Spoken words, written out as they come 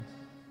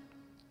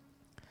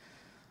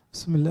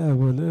بسم الله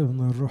والابن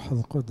والروح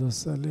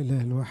القدس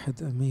الإله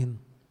الواحد أمين.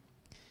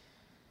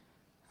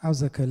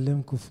 عاوز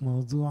أكلمكم في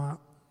موضوع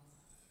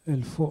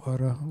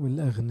الفقراء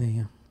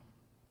والأغنياء،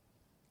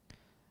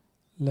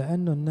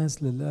 لأنه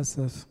الناس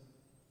للأسف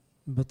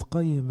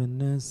بتقيم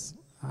الناس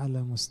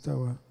على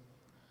مستوى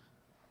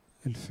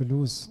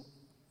الفلوس،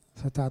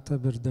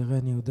 فتعتبر ده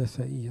غني وده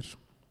فقير.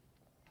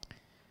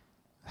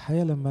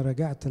 الحقيقة لما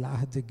رجعت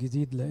العهد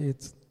الجديد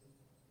لقيت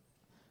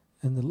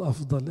إن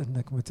الأفضل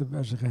إنك ما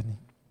تبقاش غني،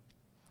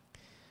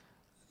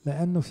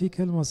 لأنه في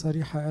كلمة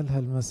صريحة قالها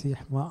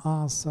المسيح: ما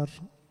أعصر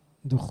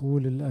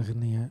دخول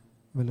الأغنياء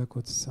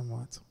ملكوت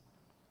السماوات.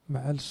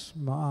 ما قالش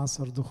ما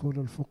أعصر دخول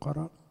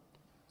الفقراء.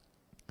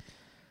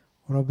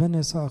 وربنا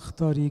يسوع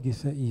اختار يجي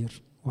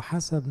فقير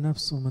وحسب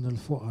نفسه من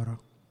الفقراء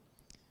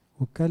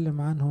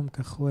واتكلم عنهم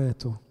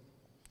كاخواته،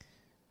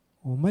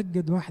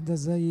 ومجد واحدة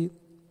زي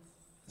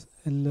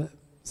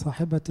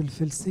صاحبة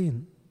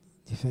الفلسين،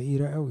 دي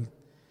فقيرة قوي،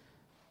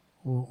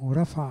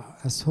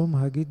 ورفع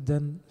أسهمها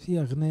جدا في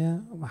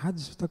أغنياء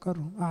ومحدش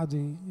افتكرهم،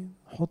 قعدوا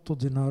يحطوا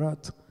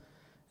دينارات.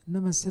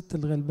 إنما الست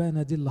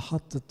الغلبانة دي اللي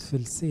حطت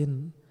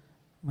فلسين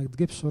ما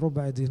تجيبش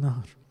ربع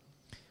دينار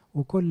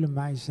وكل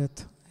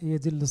معيشتها، هي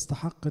دي اللي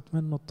استحقت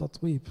منه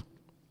التطويب.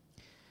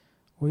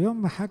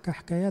 ويوم ما حكى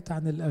حكايات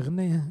عن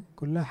الأغنياء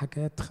كلها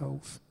حكايات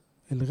تخوف: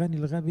 الغني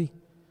الغبي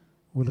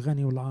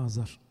والغني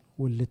والعازر،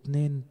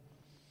 والاتنين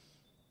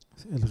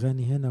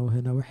الغني هنا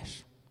وهنا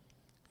وحش.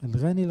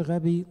 الغني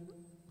الغبي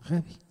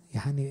غبي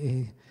يعني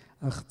ايه؟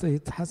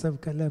 اخطيت حسب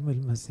كلام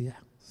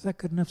المسيح،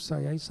 فاكر نفسه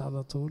يعيش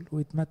على طول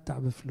ويتمتع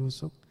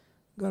بفلوسه.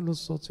 قالوا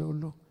الصوت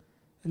يقول له: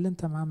 اللي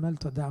انت ما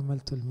عملته ده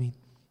عملته لمين؟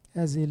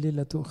 هذه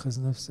الليلة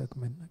تؤخذ نفسك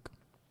منك.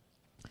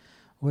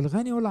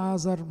 والغني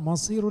والعازر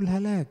مصيره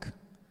الهلاك،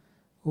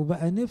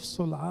 وبقى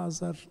نفسه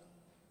العازر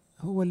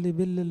هو اللي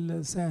بل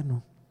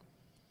لسانه.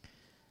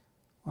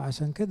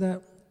 وعشان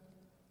كده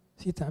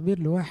في تعبير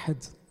لواحد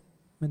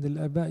من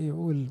الآباء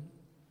يقول: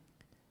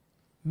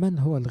 من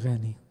هو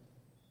الغني؟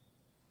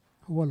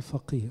 هو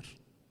الفقير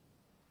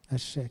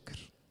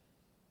الشاكر.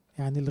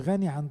 يعني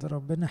الغني عند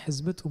ربنا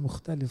حسبته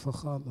مختلفة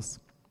خالص.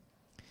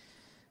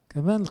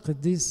 كمان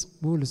القديس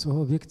بولس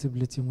وهو بيكتب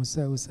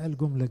لتيموثاوس قال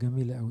جملة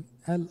جميلة قوي،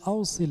 قال: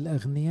 أوصي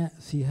الأغنياء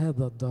في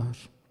هذا الدهر.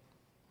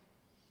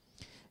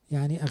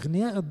 يعني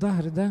أغنياء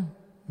الدهر ده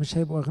مش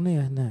هيبقوا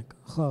أغنياء هناك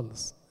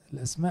خالص.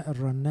 الأسماء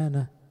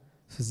الرنانة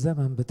في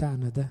الزمن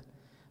بتاعنا ده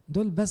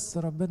دول بس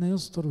ربنا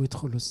يستر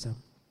ويدخلوا السماء،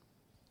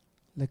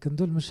 لكن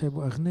دول مش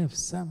هيبقوا أغنياء في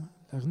السماء.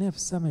 الأغنياء في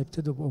السماء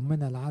يبتدوا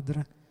بأمنا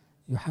العذراء،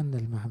 يوحنا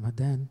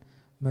المعمدان،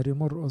 ماري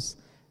مرقس.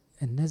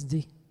 الناس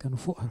دي كانوا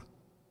فقراء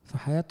في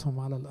حياتهم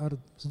على الأرض،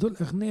 بس دول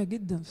أغنياء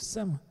جدا في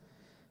السماء،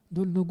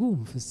 دول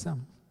نجوم في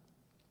السماء.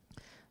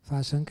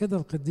 فعشان كده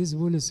القديس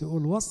بولس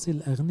يقول: وصي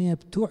الأغنياء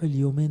بتوع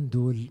اليومين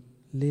دول.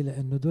 ليه؟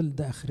 لأنه دول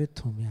ده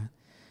آخرتهم، يعني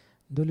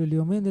دول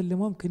اليومين اللي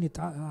ممكن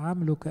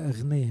يتعاملوا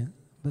كأغنياء،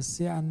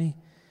 بس يعني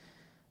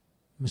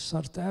مش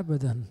شرط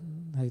أبدا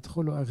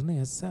هيدخلوا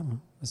أغنياء السماء،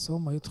 بس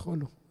هم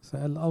يدخلوا.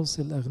 فقال: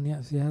 أوصي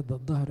الأغنياء في هذا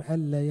الدهر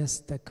ألا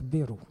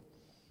يستكبروا،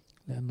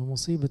 لأنه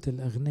مصيبة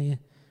الأغنياء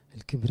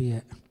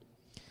الكبرياء،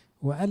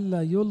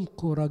 وألا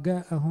يلقوا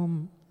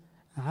رجاءهم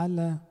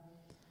على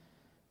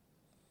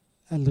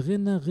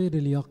الغنى غير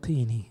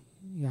اليقيني.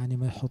 يعني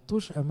ما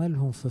يحطوش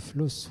أملهم في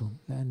فلوسهم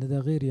لأن ده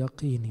غير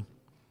يقيني.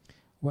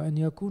 وأن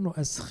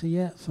يكونوا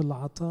أسخياء في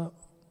العطاء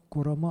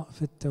كرماء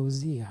في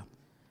التوزيع،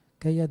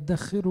 كي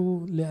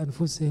يدخروا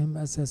لأنفسهم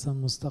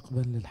أساسا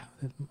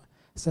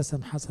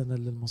حسنا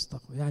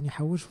للمستقبل. يعني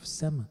حوشوا في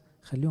السماء،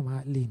 خليهم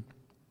عاقلين.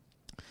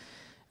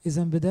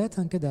 إذا بداية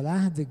كده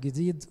العهد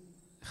الجديد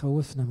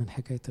خوفنا من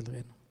حكاية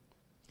الغنى،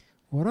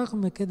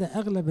 ورغم كده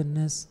أغلب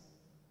الناس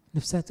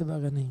نفسها تبقى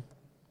غنية.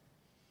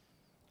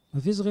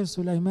 مفيش غير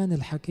سليمان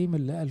الحكيم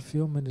اللي قال في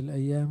يوم من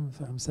الأيام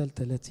في أمثال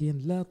 30: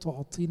 لا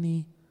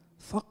تعطيني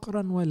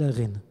فقرا ولا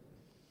غنى.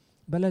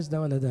 بلاش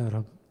ده ولا ده يا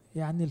رب.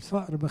 يعني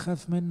الفقر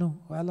بخاف منه،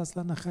 وقال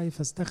أصلا أنا خايف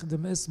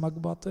أستخدم اسمك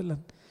باطلا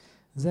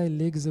زي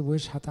اللي يكذب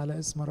ويشحت على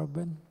اسم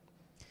ربنا.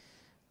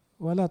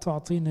 ولا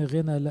تعطيني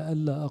غنى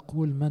لألا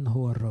أقول من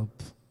هو الرب.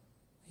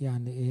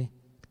 يعني إيه؟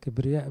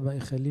 كبرياء بقى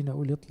يخليني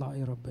أقول يطلع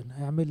إيه ربنا،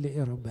 يعمل لي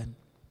إيه ربنا.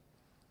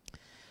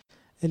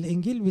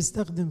 الإنجيل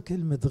بيستخدم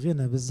كلمة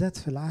غنى بالذات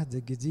في العهد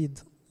الجديد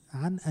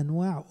عن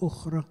أنواع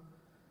أخرى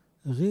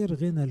غير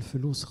غنى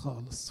الفلوس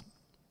خالص.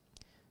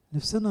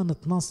 نفسنا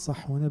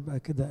نتنصح ونبقى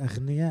كده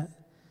أغنياء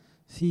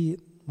في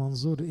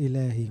منظور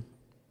إلهي.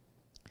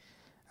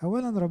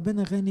 أولا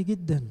ربنا غني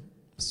جدا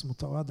بس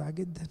متواضع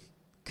جدا،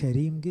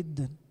 كريم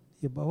جدا.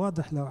 يبقى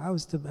واضح لو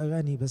عاوز تبقى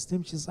غني بس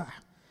تمشي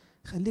صح،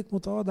 خليك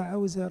متواضع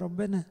قوي زي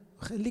ربنا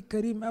وخليك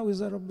كريم قوي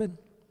زي ربنا.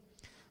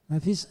 ما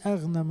فيش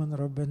أغنى من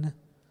ربنا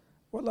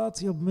ولا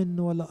أطيب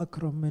منه ولا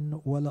أكرم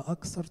منه ولا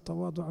أكثر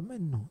تواضع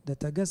منه. ده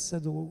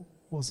تجسد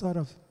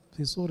وصار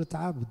في صورة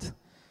عبد،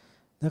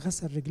 ده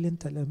غسل رجلين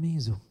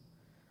تلاميذه.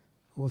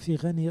 هو في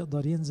غني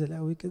يقدر ينزل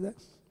قوي كده؟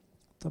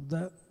 طب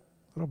ده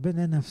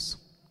ربنا نفسه.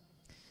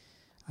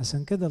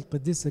 عشان كده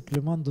القديس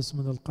كليماندوس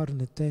من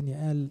القرن الثاني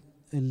قال: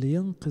 اللي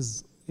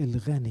ينقذ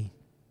الغني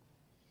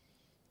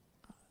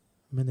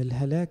من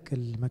الهلاك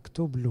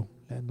المكتوب له،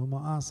 لأنه ما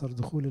أعصر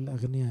دخول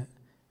الأغنياء،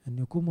 أن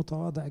يكون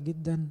متواضع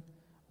جدا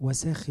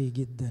وساخي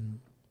جدا.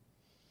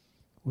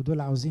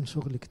 ودول عاوزين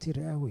شغل كتير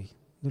قوي،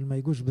 دول ما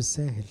يجوش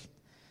بالساهل.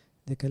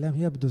 ده كلام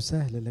يبدو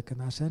سهل،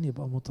 لكن عشان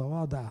يبقى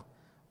متواضع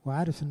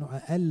وعارف أنه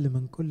أقل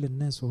من كل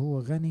الناس وهو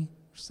غني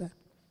مش سهل.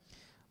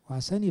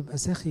 وعشان يبقى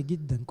ساخي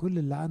جدا كل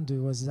اللي عنده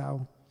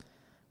يوزعه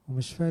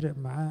ومش فارق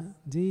معاه،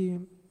 دي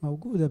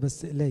موجودة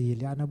بس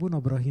قليل. يعني أبونا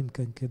إبراهيم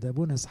كان كده،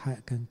 أبونا إسحاق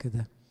كان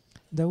كده،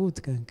 داود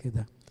كان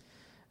كده،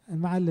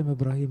 المعلم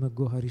إبراهيم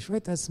الجوهري،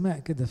 شوية أسماء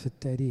كده في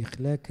التاريخ.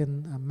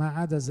 لكن ما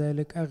عدا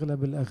ذلك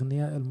أغلب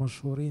الأغنياء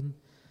المشهورين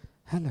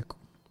هلكوا.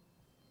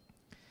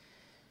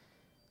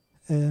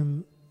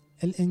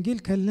 الإنجيل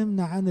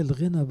كلمنا عن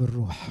الغنى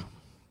بالروح.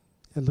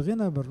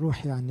 الغنى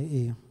بالروح يعني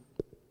إيه؟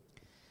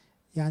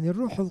 يعني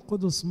الروح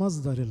القدس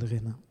مصدر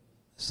الغنى.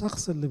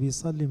 الشخص اللي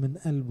بيصلي من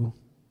قلبه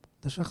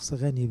ده شخص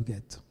غني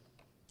بجد،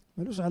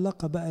 ملوش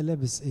علاقة بقى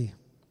لابس إيه.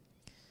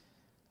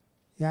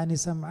 يعني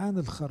سمعان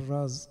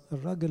الخراز،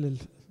 الراجل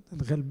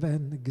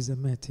الغلبان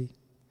الجزماتي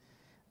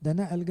ده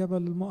نقل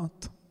جبل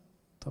المقط،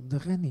 طب ده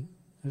غني،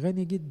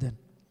 غني جدا،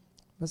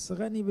 بس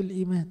غني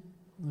بالإيمان،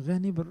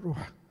 غني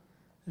بالروح،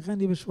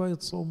 غني بشوية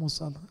صوم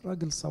وصلاة،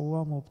 راجل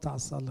صوام وبتاع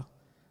صلاة،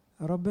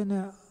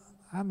 ربنا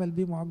عمل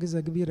بيه معجزة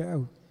كبيرة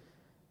قوي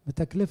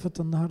بتكلفة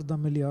النهاردة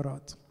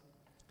مليارات،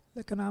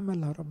 لكن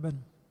عملها ربنا.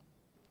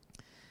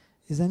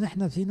 إذا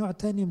نحن في نوع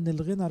تاني من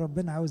الغنى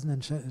ربنا عاوزنا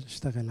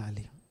نشتغل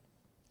عليه.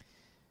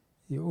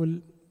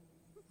 يقول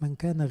من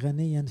كان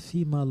غنيا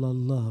فيما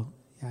لله،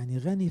 يعني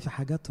غني في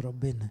حاجات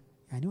ربنا.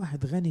 يعني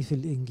واحد غني في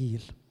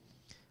الإنجيل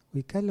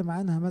ويكلم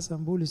عنها،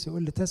 مثلا بولس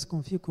يقول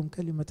لتسكن فيكم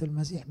كلمة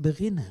المسيح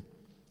بغنى،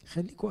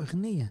 خليكوا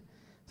أغنياء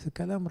في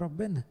كلام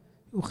ربنا،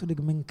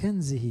 يخرج من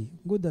كنزه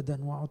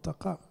جددا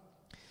وعتقاء.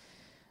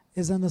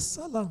 إذا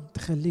الصلاة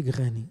تخليك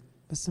غني،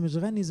 بس مش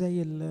غني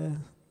زي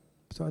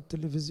بتوع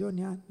التلفزيون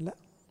يعني، لا،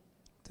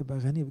 تبقى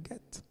غني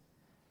بجد،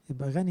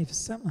 يبقى غني في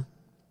السماء،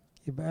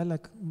 يبقى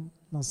لك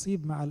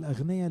نصيب مع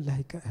الأغنياء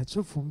اللي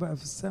هتشوفهم بقى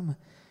في السماء،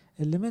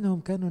 اللي منهم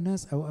كانوا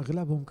ناس أو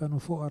أغلبهم كانوا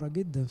فقراء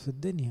جدا في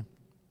الدنيا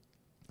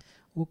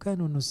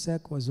وكانوا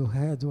نساك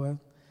وزهاد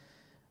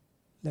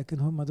لكن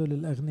هم دول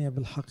الأغنياء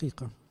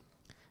بالحقيقة.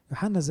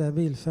 يوحنا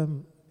ذهبي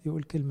الفم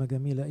يقول كلمة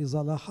جميلة: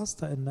 إذا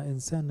لاحظت أن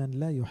إنسانا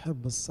لا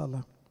يحب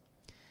الصلاة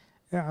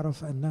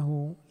اعرف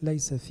أنه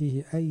ليس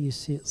فيه أي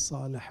شيء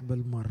صالح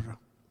بالمرة.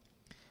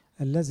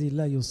 الذي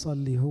لا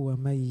يصلي هو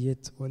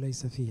ميت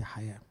وليس فيه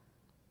حياة.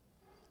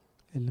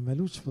 اللي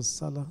ملوش في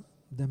الصلاة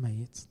ده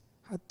ميت،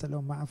 حتى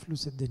لو معه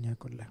فلوس الدنيا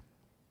كلها.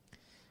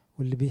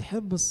 واللي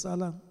بيحب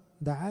الصلاة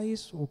ده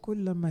عايش،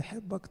 وكل ما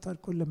يحب أكتر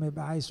كل ما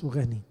يبقى عايش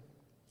وغني.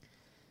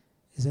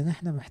 إذا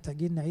نحن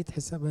محتاجين نعيد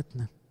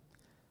حساباتنا،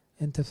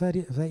 أنت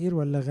فقير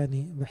ولا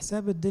غني؟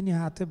 بحساب الدنيا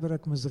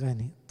هعتبرك مش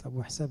غني، طب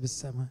وحساب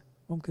السماء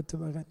ممكن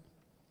تبقى غني.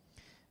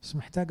 مش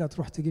محتاجة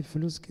تروح تجيب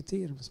فلوس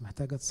كتير، بس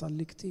محتاجة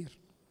تصلي كتير.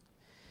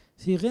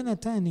 في غنى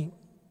تاني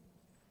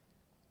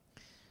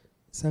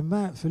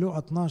سماه في لوقا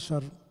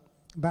 12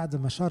 بعد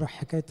ما شرح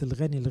حكاية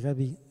الغني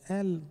الغبي،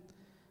 قال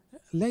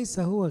ليس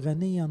هو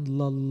غنيا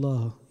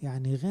لله،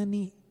 يعني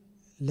غني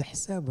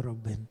لحساب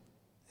ربنا،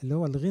 اللي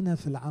هو الغنى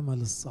في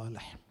العمل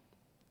الصالح.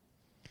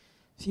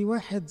 في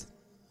واحد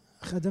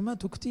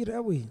خدماته كتير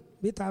قوي،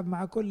 بيتعب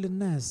مع كل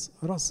الناس،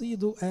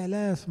 رصيده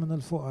آلاف من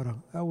الفقراء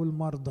أو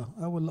المرضى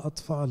أو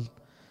الأطفال،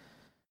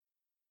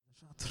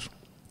 شاطر،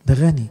 ده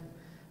غني،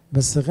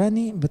 بس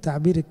غني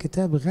بتعبير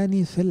الكتاب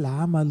غني في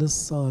العمل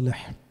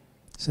الصالح.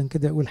 عشان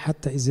كده يقول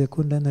حتى إذا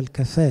يكون لنا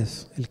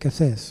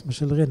الكفاف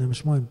مش الغنى،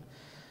 مش مهم،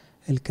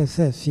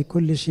 الكفاف في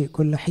كل شيء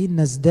كل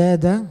حين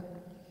نزداد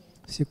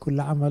في كل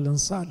عمل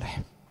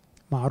صالح.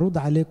 معروض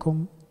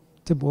عليكم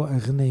تبقوا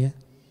أغنياء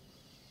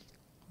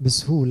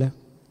بسهولة،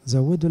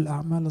 زودوا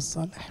الأعمال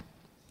الصالحة،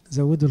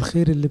 زودوا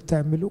الخير اللي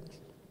بتعملوه.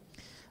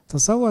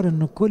 تصور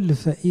أنه كل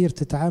فقير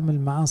تتعامل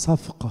معاه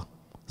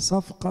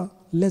صفقة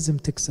لازم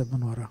تكسب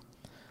من وراها.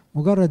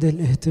 مجرد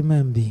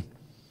الاهتمام به،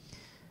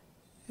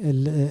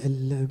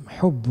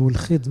 الحب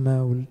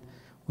والخدمة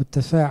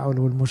والتفاعل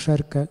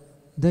والمشاركة،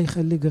 ده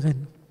يخليك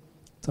غني.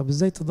 طب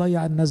ازاي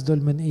تضيع الناس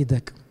دول من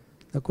ايدك؟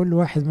 ده كل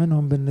واحد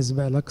منهم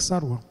بالنسبة لك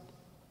ثروة.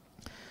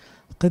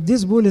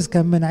 القديس بولس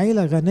كان من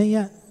عيلة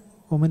غنية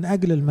ومن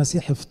أجل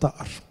المسيح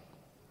افتقر،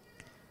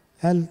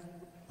 قال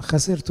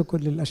خسرت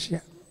كل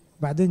الأشياء.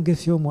 بعدين جه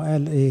في يوم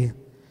وقال ايه؟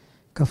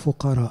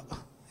 كفقراء.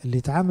 اللي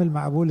يتعامل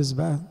مع بولس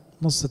بقى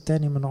نص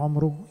التاني من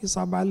عمره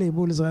يصعب عليه،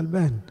 بولس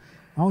غلبان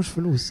معهوش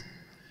فلوس.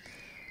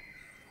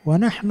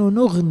 ونحن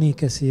نغني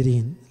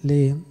كثيرين.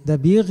 ليه؟ ده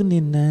بيغني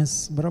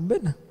الناس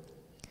بربنا،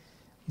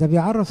 ده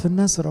بيعرف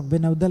الناس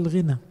ربنا، وده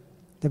الغنى.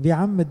 ده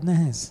بيعمد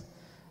ناس،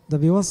 ده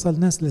بيوصل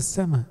ناس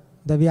للسماء،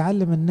 ده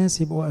بيعلم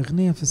الناس يبقوا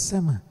أغنياء في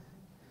السماء.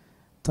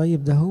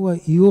 طيب ده هو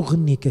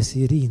يغني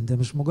كثيرين، ده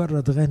مش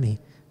مجرد غني،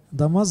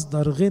 ده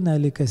مصدر غنى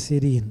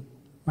لكثيرين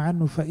مع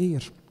أنه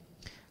فقير.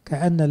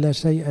 كأن لا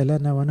شيء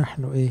لنا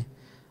ونحن إيه؟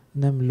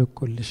 نملك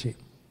كل شيء.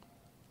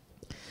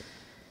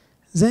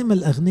 زي ما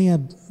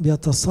الأغنياء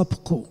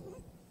بيتسابقوا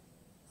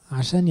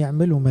عشان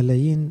يعملوا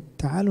ملايين،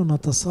 تعالوا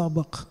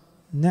نتسابق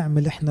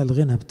نعمل احنا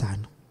الغنى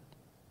بتاعنا.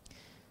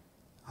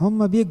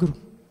 هم بيجروا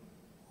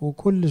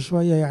وكل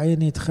شوية يا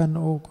عيني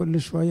يتخانقوا،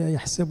 وكل شوية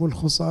يحسبوا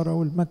الخسارة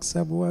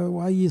والمكسب،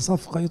 وأي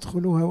صفقة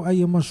يدخلوها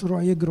وأي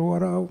مشروع يجروا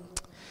وراه.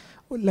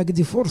 يقول لك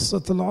دي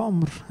فرصة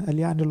العمر، قال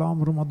يعني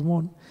العمر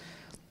مضمون.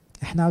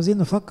 احنا عاوزين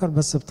نفكر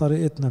بس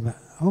بطريقتنا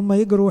بقى، هم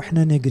يجروا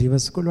واحنا نجري،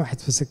 بس كل واحد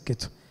في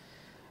سكته.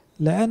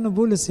 لأن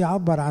بولس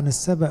يعبر عن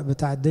السبق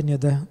بتاع الدنيا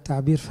ده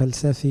تعبير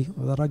فلسفي،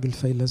 وده راجل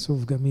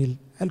فيلسوف جميل،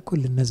 قال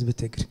كل الناس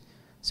بتجري،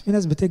 بس في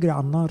ناس بتجري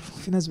على النار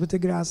وفي ناس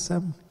بتجري على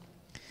السماء.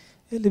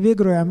 اللي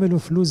بيجروا يعملوا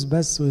فلوس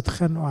بس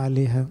ويتخانقوا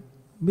عليها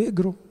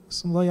بيجروا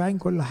بس مضيعين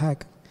كل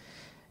حاجة.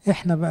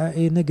 احنا بقى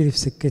ايه؟ نجري في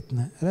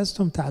سكتنا.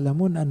 ألستم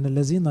تعلمون أن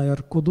الذين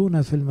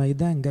يركضون في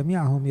الميدان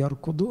جميعهم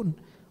يركضون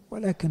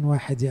ولكن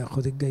واحد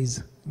يأخذ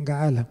الجايزة.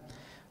 جعلها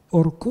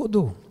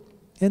اركضوا،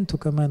 انتوا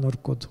كمان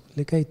اركضوا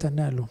لكي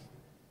تنالوا.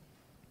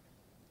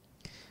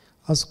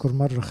 أذكر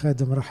مرة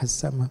خادم راح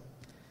السماء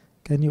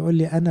كان يقول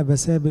لي أنا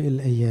بسابق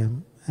الأيام،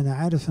 أنا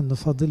عارف أن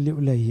فاضل لي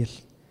قليل،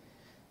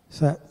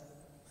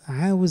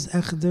 فعاوز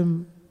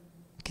أخدم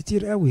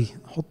كتير قوي،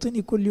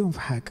 حطني كل يوم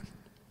في حاجة،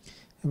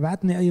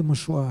 ابعتني أي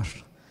مشوار،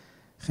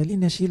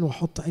 خليني أشيل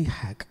وأحط أي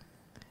حاجة،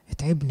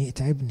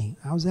 اتعبني،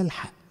 عاوز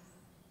ألحق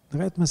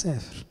لغاية ما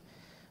أسافر.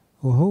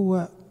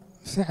 وهو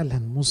فعلا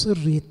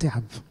مصر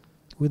يتعب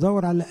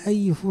ويدور على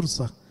أي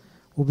فرصة،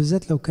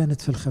 وبالذات لو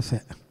كانت في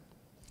الخفاء.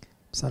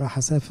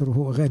 بصراحة سافر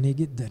وهو غني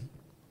جدا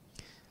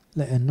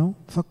لأنه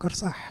فكر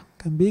صح،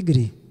 كان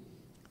بيجري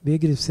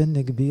في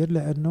سن كبير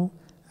لأنه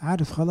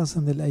عارف خلاص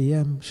أن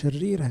الأيام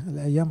شريرة،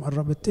 الأيام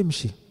قربت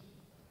تمشي.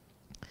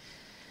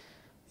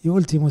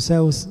 يقول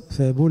تيموساوس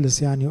في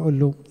بولس يعني يقول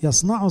له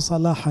يصنعوا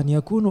صلاحا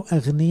يكونوا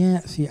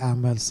أغنياء في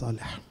أعمال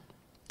صالحة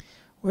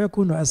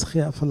ويكونوا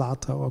أسخياء في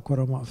العطاء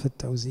وكرماء في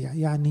التوزيع.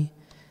 يعني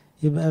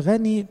يبقى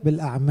غني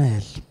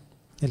بالأعمال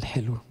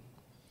الحلوة،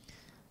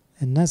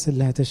 الناس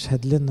اللي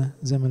هتشهد لنا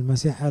زي ما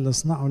المسيح قال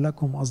اصنعوا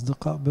لكم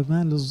أصدقاء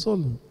بمال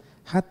الظلم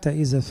حتى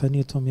إذا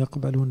فنيتم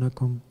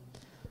يقبلونكم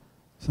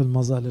في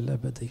المظال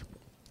الأبدية.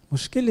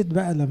 مشكلة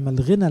بقى لما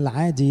الغنى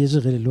العادي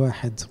يشغل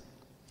الواحد.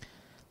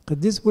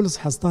 قديس بولس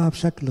حصتها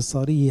بشكل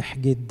صريح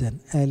جدا،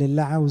 قال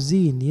اللي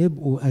عاوزين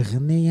يبقوا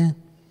أغنياء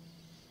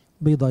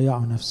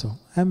بيضيعوا نفسهم،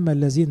 أما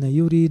الذين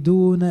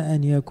يريدون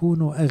أن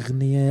يكونوا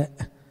أغنياء،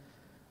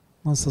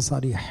 نص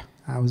صريح،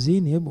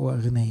 عاوزين يبقوا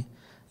أغنياء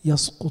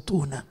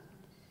يسقطون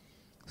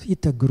في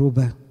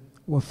تجربة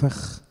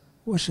وفخ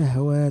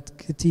وشهوات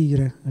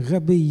كتيرة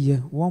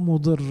غبية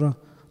ومضرة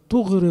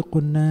تغرق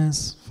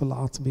الناس في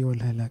العطب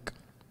والهلاك.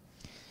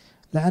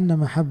 لأن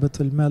محبة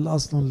المال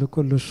أصل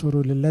لكل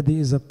الشرور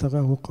الذي إذا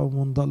ابتغاه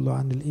قوم ضلوا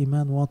عن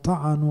الإيمان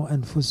وطعنوا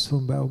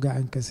أنفسهم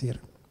بأوجاع كثيرة.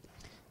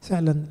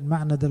 فعلا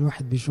المعنى ده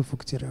الواحد بيشوفه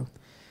كتير قوي،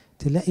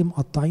 تلاقي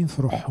مقطعين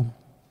في روحهم،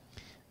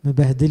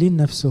 مبهدلين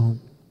نفسهم،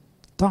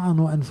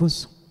 طعنوا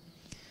أنفسهم.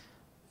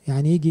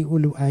 يعني يجي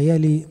يقولوا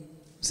عيالي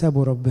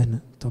سابوا ربنا،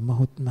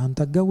 طب ما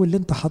انت الجو اللي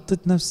انت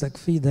حطيت نفسك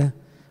فيه ده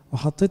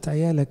وحطيت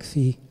عيالك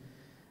فيه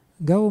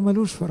جو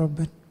ملوش في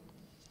ربنا.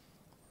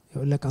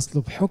 يقول لك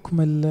اصله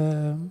بحكم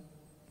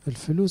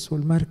الفلوس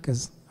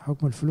والمركز،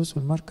 حكم الفلوس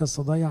والمركز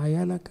تضيع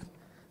عيالك،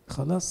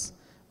 خلاص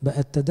بقى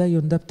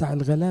التدين ده بتاع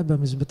الغلابة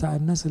مش بتاع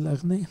الناس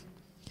الأغنياء،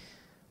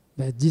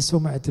 بقت دي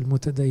سمعة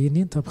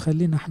المتدينين. طب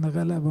خلينا احنا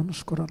غلابة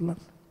نشكر الله،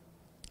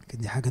 لكن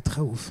دي حاجة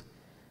تخوف.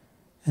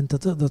 انت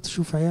تقدر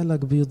تشوف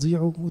عيالك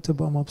بيضيعوا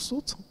وتبقى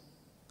مبسوط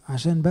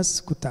عشان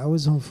بس كنت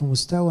عاوزهم في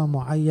مستوى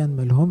معين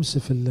ملهمش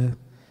في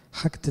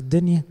حاجة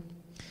الدنيا.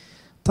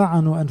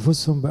 طعنوا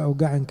أنفسهم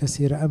بأوجاع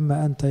كثيرة،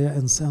 أما أنت يا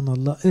إنسان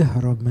الله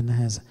اهرب من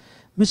هذا.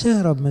 مش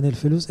اهرب من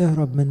الفلوس،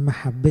 اهرب من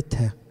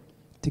محبتها،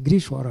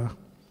 تجريش وراها،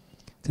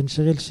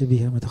 تنشغلش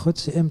بيها، ما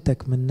تاخدش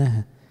قيمتك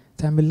منها،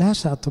 تعمل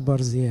لهاش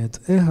اعتبار زيادة.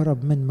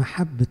 اهرب من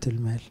محبة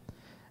المال.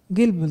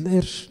 جلب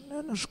القرش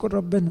نشكر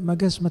ربنا، ما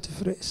جاش ما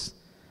تفرقش،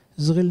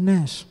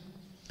 اشغلناش،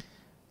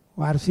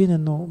 وعارفين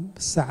انه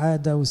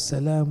السعادة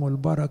والسلام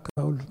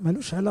والبركة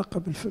ملوش علاقة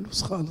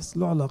بالفلوس خالص،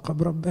 له علاقة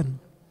بربنا.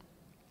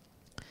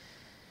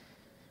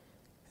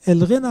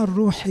 الغنى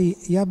الروحي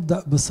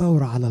يبدأ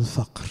بثورة على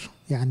الفقر.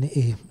 يعني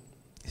ايه؟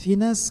 في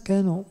ناس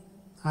كانوا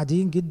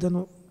عاديين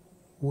جدا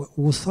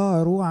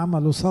وصاروا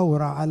عملوا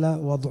ثورة على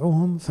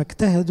وضعهم،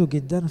 فاجتهدوا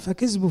جدا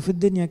فكسبوا في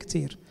الدنيا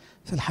كتير.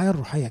 في الحياة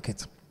الروحية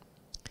كده،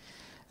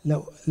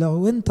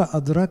 لو انت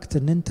أدركت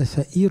ان انت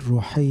فقير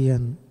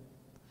روحيا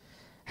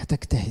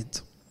هتجتهد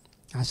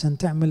عشان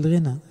تعمل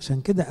غنى.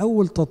 عشان كده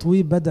أول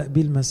تطويب بدأ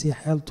بيه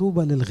المسيح قال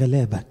طوبى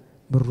للغلابة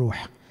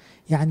بالروح،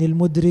 يعني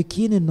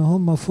المدركين ان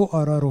هم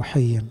فقراء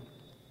روحيا.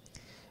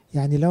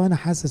 يعني لو أنا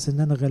حاسس ان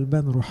أنا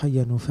غلبان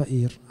روحيا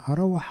وفقير،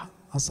 هروح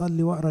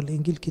أصلي وأقرأ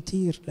الإنجيل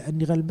كتير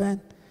لأني غلبان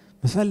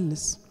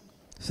مفلس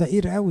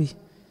فقير قوي.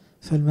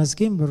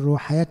 فالمسكين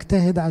بالروح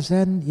هيجتهد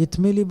عشان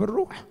يتملي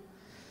بالروح.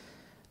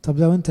 طب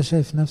لو أنت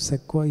شايف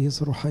نفسك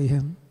كويس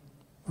روحيا،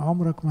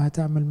 عمرك ما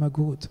هتعمل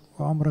مجهود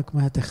وعمرك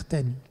ما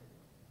هتختني.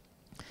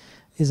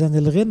 إذن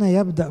الغنى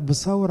يبدأ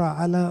بثورة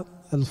على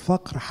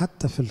الفقر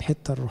حتى في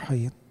الحتة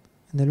الروحية،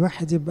 إن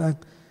الواحد يبقى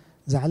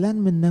زعلان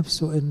من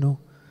نفسه إنه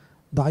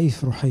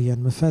ضعيف روحيا،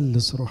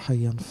 مفلس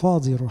روحيا،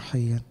 فاضي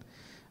روحيا،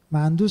 ما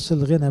عندوش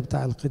الغنى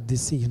بتاع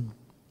القديسين.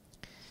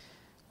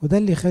 وده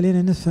اللي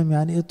يخلينا نفهم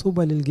يعني ايه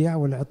طوبى للجياع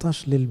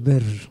والعطاش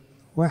للبر.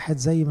 واحد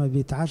زي ما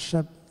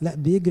بيتعشى لا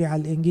بيجري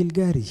على الانجيل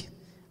جاري،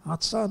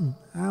 عطشان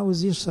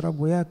عاوز يشرب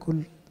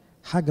وياكل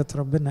حاجة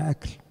ربنا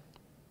أكل.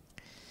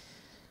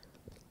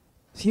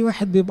 في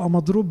واحد بيبقى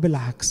مضروب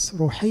بالعكس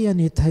روحيا،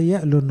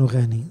 يتهيأ له انه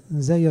غني،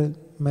 زي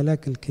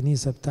ملاك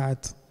الكنيسة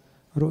بتاعت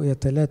رؤية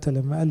 3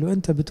 لما قال له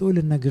انت بتقول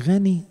انك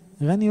غني،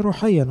 غني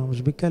روحيا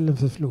ومش بيتكلم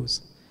في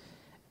فلوس،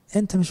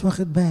 انت مش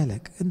واخد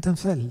بالك، انت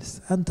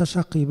مفلس، انت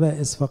شقي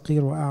بائس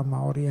فقير واعمى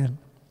عريان.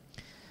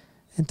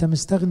 انت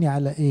مستغني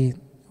على ايه؟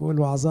 يقول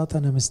وعظات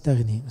انا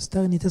مستغني.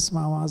 مستغني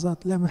تسمع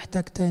وعظات؟ لا،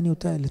 محتاج تاني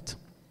وتالت.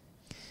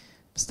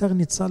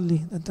 مستغني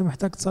تصلي؟ انت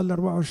محتاج تصلي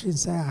 24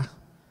 ساعة.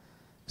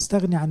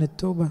 مستغني عن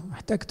التوبة؟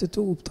 محتاج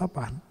تتوب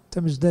طبعا، انت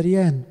مش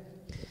دريان.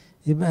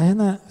 يبقى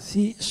هنا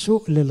في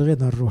شوق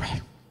للغنى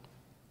الروحي.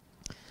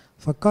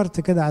 فكرت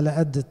كده على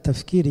قد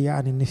التفكير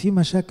يعني ان في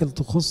مشاكل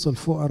تخص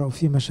الفقراء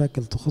وفي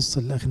مشاكل تخص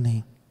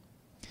الاغنياء،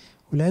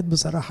 ولقيت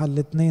بصراحة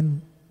الاتنين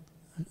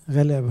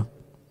غلابة،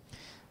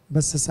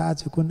 بس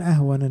ساعات يكون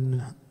اهون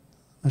ان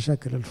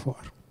مشاكل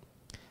الفقراء.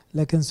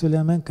 لكن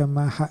سليمان كان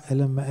معه حق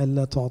لما قال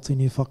لا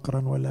تعطيني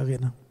فقرا ولا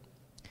غنى.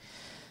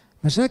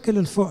 مشاكل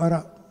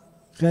الفقراء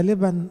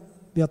غالبا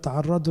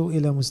بيتعرضوا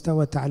الى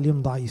مستوى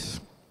تعليم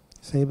ضعيف،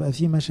 فيبقى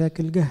في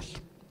مشاكل جهل.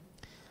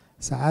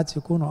 ساعات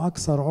يكونوا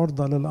أكثر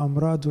عرضة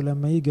للأمراض،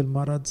 ولما يجي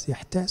المرض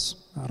يحتاسوا،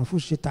 ما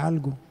يعرفوش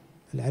يتعالجوا،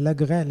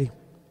 العلاج غالي.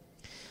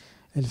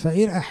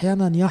 الفقير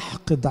أحيانا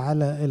يحقد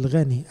على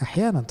الغني،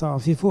 أحيانا طبعا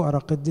في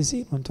فقراء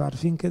قديسين وانتوا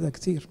عارفين كده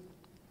كتير.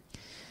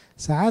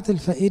 ساعات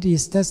الفقير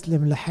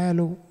يستسلم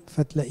لحاله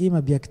فتلاقيه ما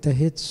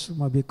بيجتهدش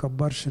وما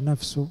بيكبرش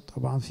نفسه،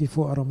 طبعا في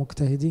فقراء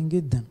مجتهدين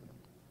جدا.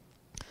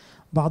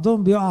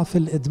 بعضهم بيقع في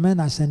الإدمان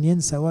عشان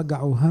ينسى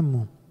وجعه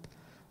وهمه.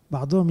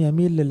 بعضهم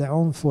يميل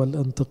للعنف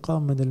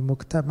والانتقام من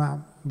المجتمع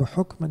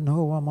بحكم انه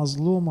هو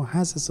مظلوم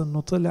وحاسس انه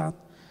طلع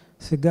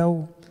في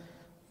جو،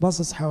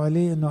 باصص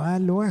حواليه انه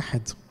اقل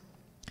واحد.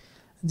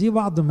 دي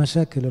بعض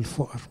مشاكل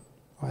الفقر،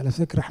 وعلى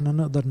فكرة احنا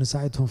نقدر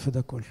نساعدهم في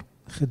ده كله،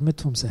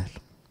 خدمتهم سهل.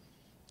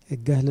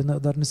 الجهل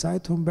نقدر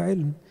نساعدهم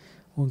بعلم،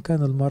 وان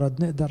كان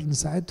المرض نقدر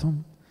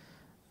نساعدهم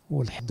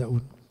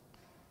والحدقون.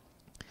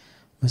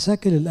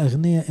 مشاكل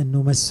الأغنياء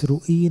انه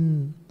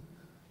مسروقين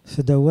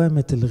في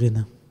دوامة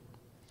الغنى،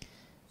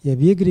 يا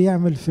بيجري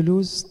يعمل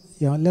فلوس،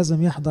 يعني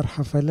لازم يحضر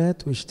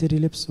حفلات ويشتري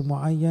لبس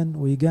معين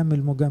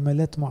ويجامل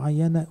مجاملات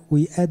معينة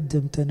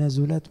ويقدم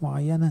تنازلات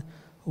معينة،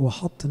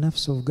 وحط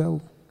نفسه في جو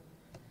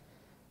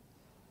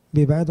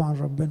بيبعده عن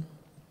ربنا،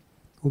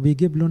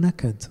 وبيجيب له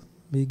نكد،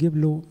 بيجيب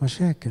له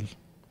مشاكل.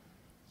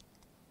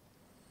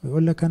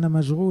 ويقول لك أنا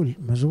مشغول.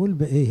 مشغول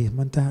بإيه؟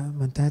 ما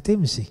أنت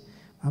هتمشي،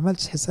 ما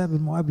عملتش حساب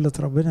المقابلة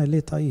ربنا ليه؟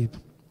 طيب.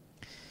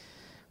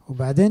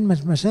 وبعدين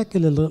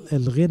مشاكل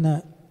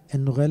الغنى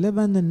انه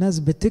غالبا الناس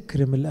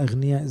بتكرم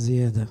الاغنياء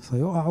زيادة،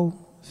 فيقعوا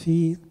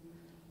في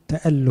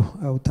تأله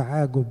او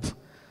تعاجب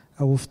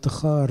او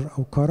افتخار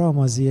او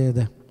كرامة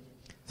زيادة،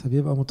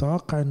 فبيبقى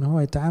متوقع ان هو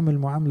يتعامل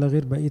معاملة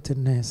غير بقية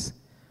الناس.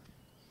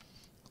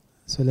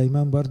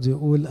 سليمان برضو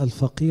يقول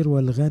الفقير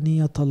والغني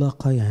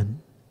يتلاقيان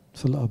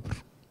في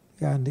القبر،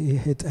 يعني ايه؟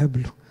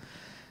 هيتقابلوا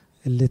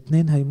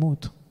الاتنين،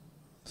 هيموتوا،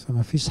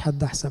 فما فيش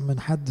حد احسن من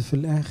حد في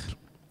الاخر،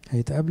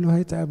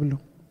 هيتقابلوا.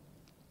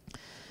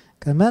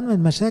 كمان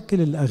من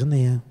مشاكل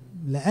الأغنياء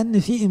لأن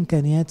في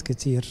إمكانيات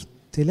كتير،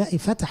 تلاقي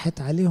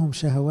فتحت عليهم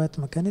شهوات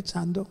ما كانتش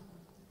عندهم.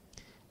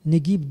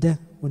 نجيب ده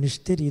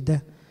ونشتري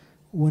ده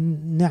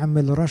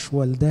ونعمل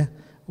رشوة لده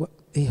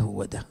إيه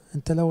هو ده؟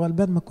 أنت لو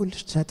غلبان ما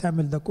كلش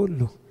هتعمل ده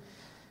كله.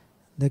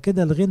 ده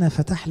كده الغنى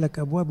فتح لك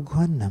أبواب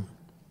جهنم.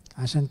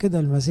 عشان كده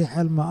المسيح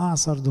قال ما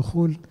أعصر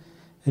دخول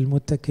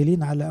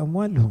المتكلين على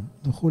أموالهم،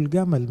 دخول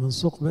جمل من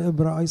ثقب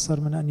إبرة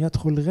أيسر من أن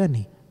يدخل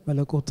غني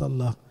ملكوت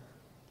الله.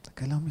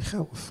 كلام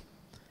يخوف.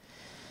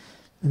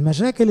 من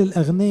مشاكل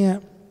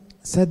الأغنياء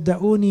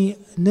صدقوني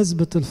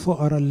نسبة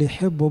الفقراء اللي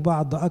يحبوا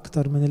بعض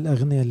أكتر من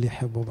الأغنياء اللي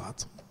يحبوا بعض.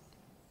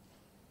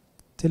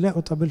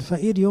 تلاقوا طب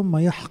الفقير يوم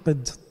ما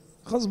يحقد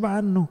غصب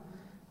عنه،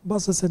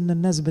 باصص إن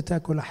الناس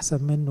بتاكل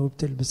أحسن منه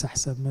وبتلبس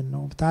أحسن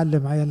منه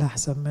وبتعلم عيالها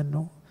أحسن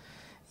منه،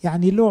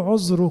 يعني له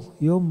عذره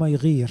يوم ما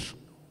يغير،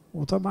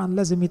 وطبعا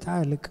لازم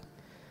يتعالج.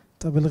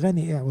 طب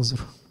الغني إيه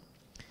عذره؟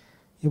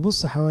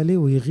 يبص حواليه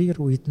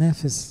ويغير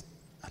ويتنافس.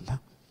 الله،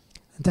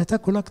 انت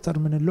هتاكل اكتر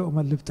من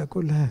اللقمة اللي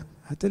بتاكلها،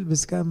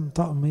 هتلبس كام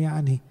طقم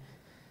يعني.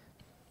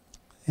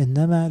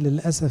 انما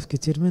للأسف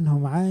كتير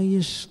منهم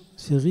عايش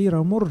في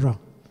غيرة مرة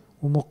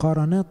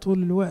ومقارنات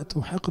طول الوقت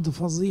وحقد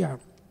فظيع.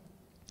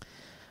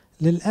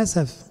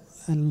 للأسف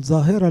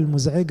الظاهرة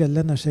المزعجة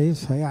اللي أنا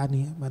شايفها،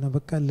 يعني أنا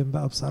بتكلم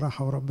بقى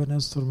بصراحة وربنا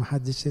يستر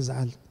محدش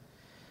يزعل،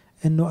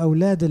 إنه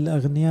أولاد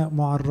الأغنياء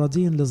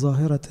معرضين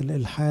لظاهرة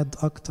الإلحاد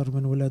أكتر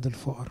من ولاد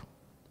الفقراء.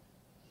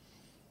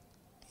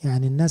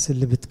 يعني الناس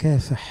اللي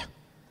بتكافح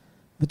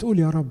بتقول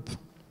يا رب،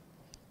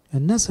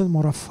 الناس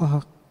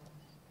المرفهة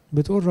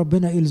بتقول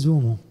ربنا إيه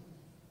لزومه.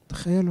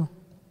 تخيلوا،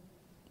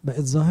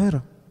 بقت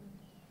ظاهرة.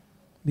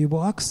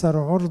 بيبقوا أكثر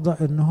عرضة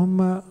إن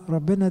هم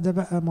ربنا ده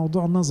بقى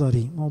موضوع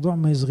نظري، موضوع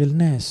ما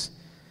يشغلناش.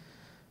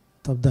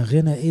 طب ده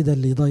غنى إيه ده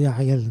اللي يضيع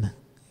عيالنا،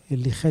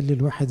 اللي يخلي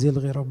الواحد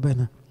يلغي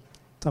ربنا؟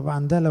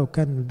 طبعا ده لو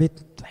كان البيت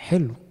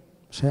حلو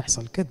مش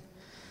هيحصل كده.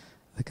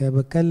 لكن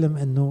بتكلم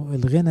إنه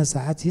الغنى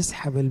ساعات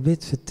يسحب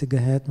البيت في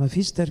اتجاهات، ما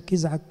فيش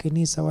تركيز على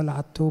الكنيسة ولا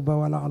على التوبة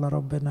ولا على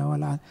ربنا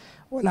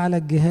ولا على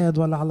الجهاد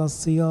ولا على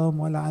الصيام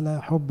ولا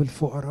على حب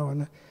الفقراء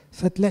ولا.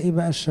 فتلاقي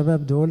بقى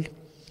الشباب دول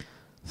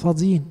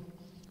فاضيين،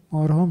 ما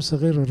وراهمش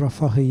غير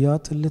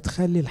الرفاهيات اللي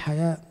تخلي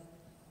الحياة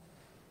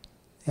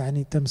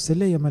يعني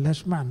تمثيلية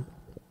ملهاش معنى.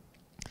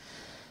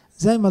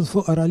 زي ما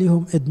الفقراء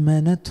ليهم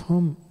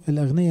إدماناتهم،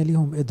 الأغنياء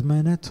ليهم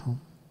إدماناتهم.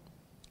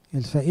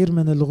 الفقير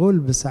من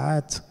الغلب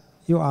ساعات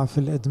يقع في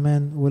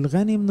الإدمان،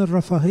 والغني من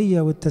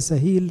الرفاهية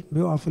والتساهيل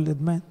بيقع في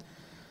الإدمان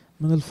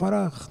من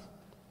الفراغ.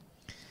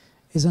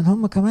 إذن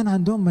هم كمان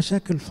عندهم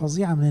مشاكل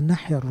فظيعة من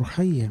الناحية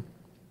الروحية.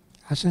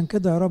 عشان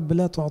كده يا رب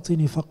لا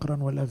تعطيني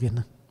فقرا ولا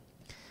غنى،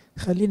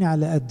 خليني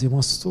على قدي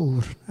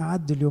مستور،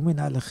 أعدي اليومين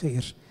على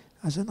خير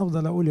عشان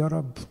أفضل أقول يا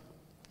رب.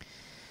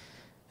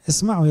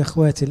 اسمعوا يا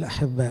اخواتي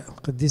الأحباء،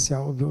 القديس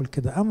يعقوب بيقول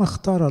كده: أما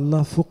اختار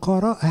الله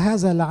فقراء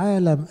هذا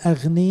العالم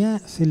أغنياء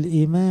في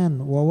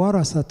الإيمان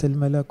وورثة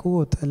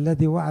الملكوت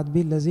الذي وعد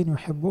به الذين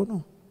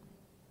يحبونه.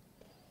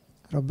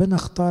 ربنا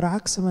اختار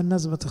عكس ما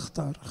الناس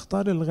بتختار،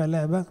 اختار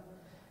الغلابة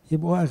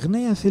يبقوا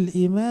أغنياء في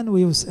الإيمان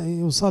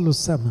ويوصلوا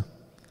السماء.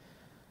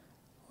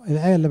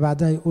 الآية اللي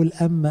بعدها يقول: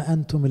 أما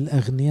أنتم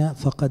الأغنياء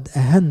فقد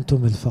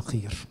أهنتم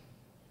الفقير.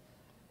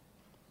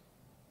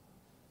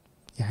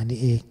 يعني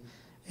إيه؟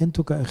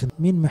 أنتوا كأغنياء،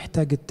 مين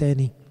محتاج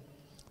التاني؟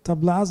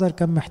 طب لعازر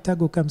كان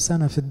محتاجه كم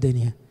سنة في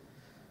الدنيا؟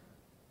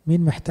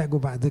 مين محتاجه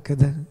بعد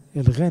كده؟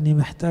 الغني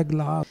محتاج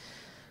لعازر.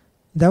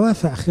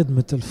 دوافع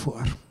خدمة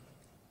الفقر.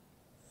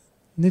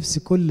 نفسي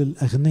كل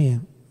الأغنياء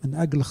من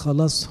أجل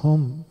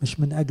خلاصهم، مش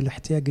من أجل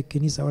احتياج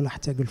الكنيسة ولا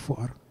احتياج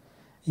الفقر،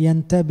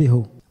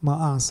 ينتبهوا ما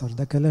أعصر.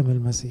 ده كلام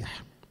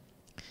المسيح.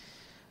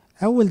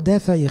 أول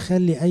دافع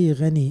يخلي أي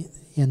غني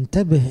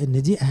ينتبه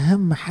إن دي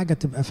أهم حاجة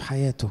تبقى في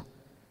حياته،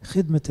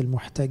 خدمة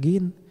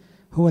المحتاجين،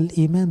 هو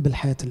الإيمان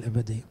بالحياة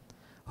الأبدية.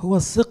 هو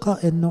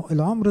الثقة إنه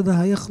العمر ده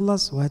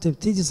هيخلص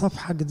وهتبتدي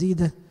صفحة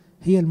جديدة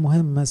هي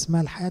المهمة،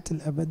 اسمها الحياة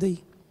الأبدية.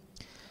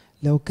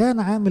 لو كان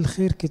عامل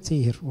خير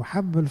كتير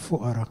وحب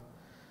الفقراء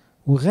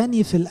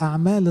وغني في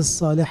الأعمال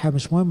الصالحة،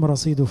 مش مهم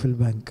رصيده في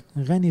البنك،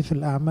 غني في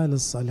الأعمال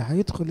الصالحة،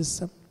 يدخل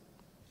السماء.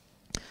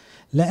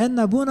 لأن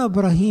أبونا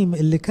إبراهيم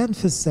اللي كان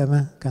في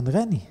السماء كان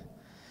غني،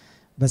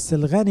 بس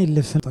الغني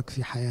اللي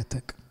في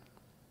حياتك.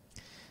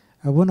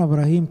 أبونا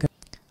إبراهيم كان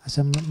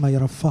عشان ما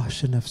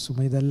يرفهش نفسه،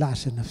 ما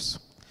يدلعش نفسه،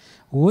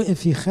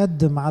 ووقف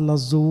يخدم على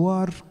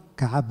الزوار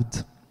كعبد.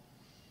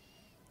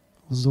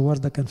 والزوار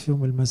ده كان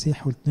فيهم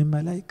المسيح والاثنين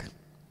ملائكة.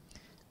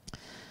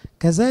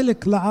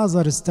 كذلك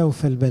لعازر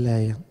استوفى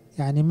البلايا،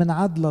 يعني من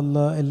عدل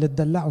الله اللي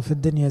اتدلعوا في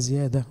الدنيا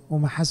زيادة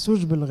وما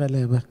حسوش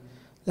بالغلابة،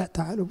 لا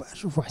تعالوا بقى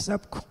شوفوا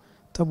حسابكم.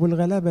 طب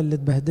والغلابة اللي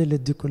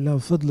اتبهدلت دي كلها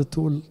وفضلت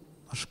تقول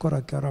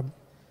أشكرك يا رب،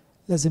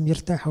 لازم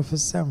يرتاحوا في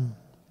السماء.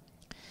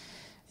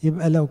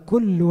 يبقى لو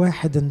كل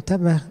واحد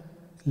انتبه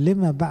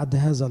لما بعد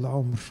هذا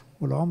العمر،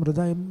 والعمر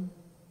ده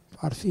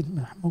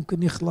عارفين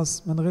ممكن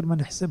يخلص من غير ما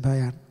نحسبها،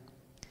 يعني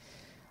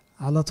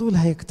على طول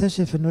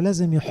هيكتشف انه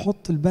لازم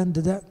يحط البند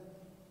ده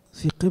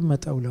في قمة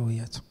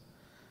أولوياته،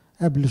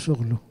 قبل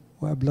شغله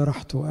وقبل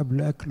راحته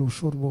وقبل أكله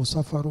وشربه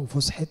وسفره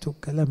وفسحته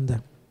والكلام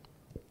ده.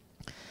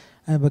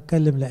 أنا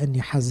بتكلم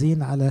لأني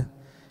حزين على،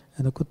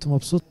 أنا كنت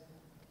مبسوط،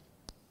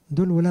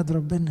 دول ولاد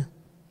ربنا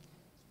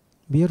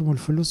بيرموا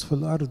الفلوس في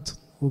الأرض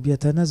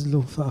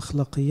وبيتنازلوا في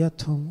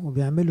أخلاقياتهم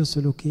وبيعملوا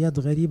سلوكيات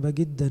غريبة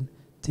جدا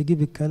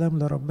تجيب الكلام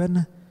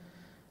لربنا.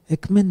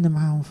 اكملنا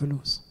معاهم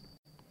فلوس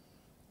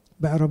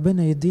بقى،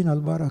 ربنا يدينا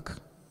البركة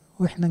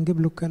وإحنا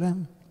نجيب له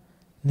الكلام،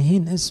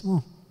 نهين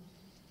اسمه،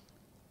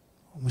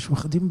 ومش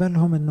واخدين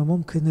بالهم إنه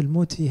ممكن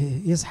الموت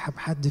يسحب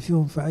حد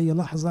فيهم في أي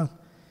لحظة.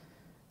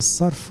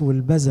 الصرف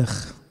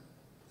والبذخ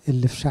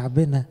اللي في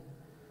شعبنا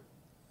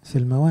في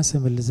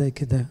المواسم اللي زي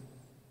كده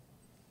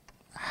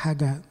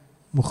حاجة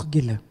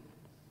مخجلة.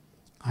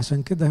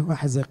 عشان كده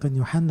واحد زي قن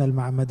يوحنا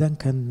المعمدان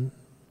كان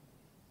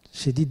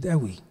شديد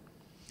قوي،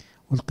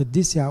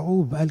 والقديس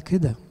يعقوب قال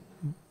كده،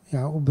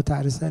 يعقوب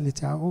بتاع رسالة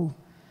يعقوب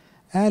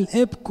قال: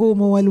 ابكوا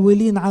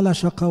مولولين على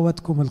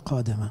شقاوتكم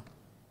القادمة.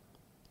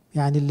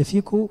 يعني اللي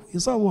فيكم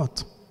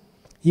يصوت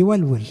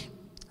يولول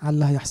على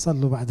اللي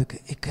هيحصل له بعد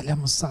كده. ايه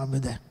الكلام الصعب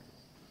ده؟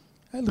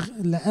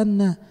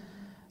 لأن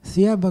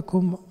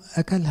ثيابكم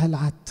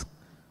أكلها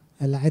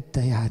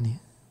العتة يعني،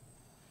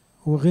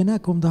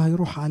 وغناكم ده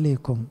هيروح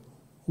عليكم،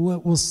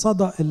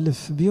 والصدى اللي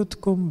في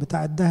بيوتكم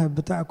بتاع الذهب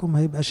بتاعكم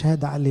هيبقى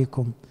شهادة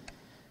عليكم،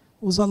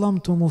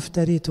 وظلمتم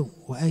وافتريتم،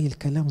 وقايل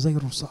كلام زي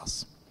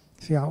الرصاص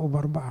في يعقوب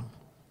 4.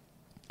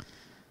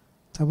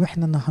 طب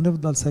احنا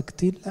هنفضل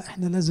ساكتين؟ لا،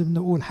 احنا لازم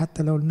نقول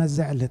حتى لو الناس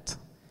زعلت: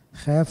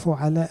 خافوا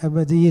على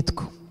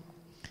أبديتكم،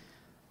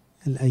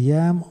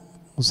 الأيام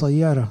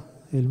قصيرة،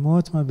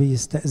 الموت ما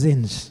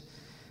بيستأذنش،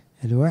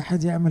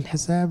 الواحد يعمل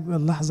حساب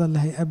اللحظة اللي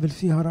هيقابل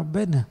فيها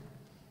ربنا.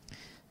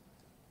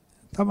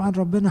 طبعا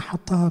ربنا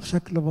حطها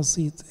بشكل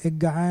بسيط،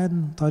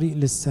 الجعان طريق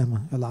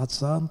للسماء،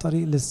 العطشان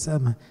طريق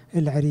للسماء،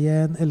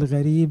 العريان،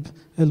 الغريب،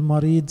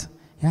 المريض،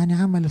 يعني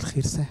عمل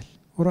الخير سهل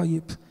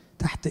قريب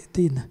تحت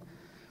ايدينا.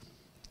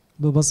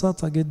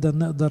 ببساطة جدا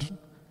نقدر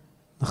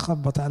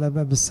نخبط على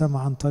باب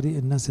السماء عن طريق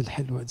الناس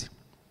الحلوة دي.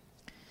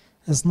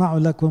 اصنعوا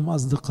لكم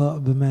أصدقاء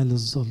بمال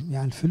الظلم،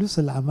 يعني الفلوس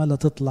اللي عمالة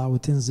تطلع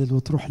وتنزل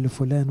وتروح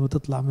لفلان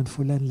وتطلع من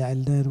فلان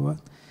لعلان،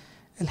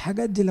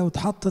 الحاجات دي لو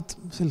اتحطت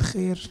في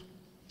الخير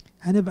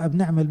هنبقى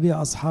بنعمل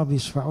بيها أصحاب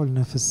يشفعوا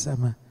لنا في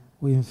السماء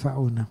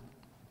وينفعونا.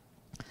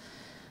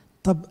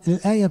 طب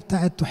الآية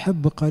بتاعت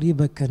تحب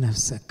قريبك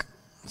كنفسك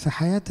في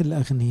حياة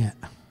الأغنياء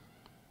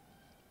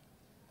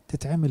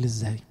تتعمل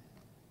إزاي؟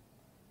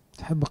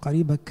 تحب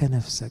قريبك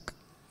كنفسك،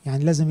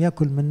 يعني لازم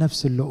يأكل من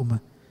نفس اللقمة،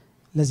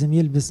 لازم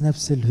يلبس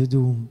نفس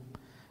الهدوم،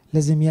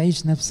 لازم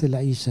يعيش نفس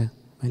العيشة.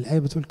 الآية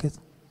بتقول كده.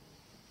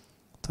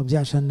 طب دي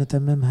عشان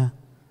نتممها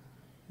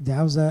دي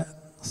عاوزة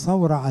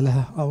ثورة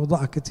على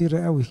أوضاع كتيرة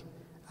قوي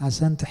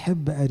عشان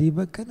تحب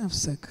قريبك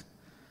كنفسك.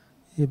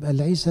 يبقى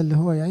العيشة اللي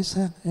هو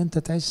يعيشها انت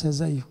تعيشها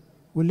زيه،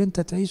 واللي انت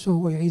تعيشه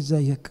هو يعيش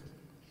زيك،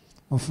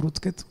 مفروض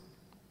كده.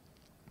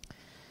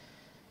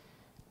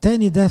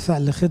 تاني دافع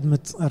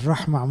لخدمة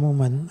الرحمة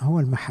عموما هو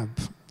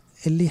المحبة.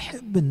 اللي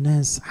يحب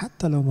الناس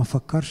حتى لو ما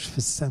فكرش في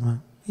السماء،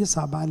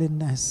 يصعب على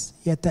الناس،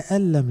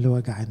 يتألم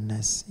لوجع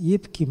الناس،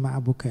 يبكي مع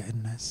بكاء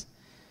الناس،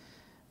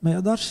 ما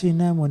يقدرش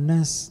ينام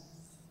والناس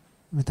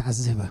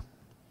متعذبة،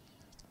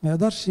 ما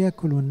يقدرش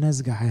ياكل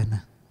والناس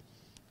جعانة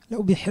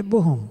لو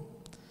بيحبهم.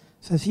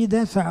 ففي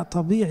دافع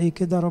طبيعي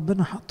كده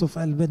ربنا حطه في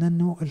قلبنا،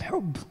 انه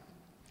الحب.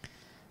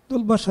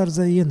 دول بشر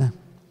زينا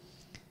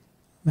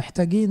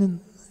محتاجين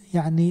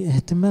يعني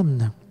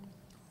اهتمامنا.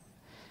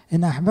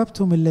 إن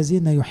أحببتم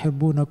الذين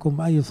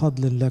يحبونكم أي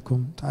فضل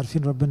لكم.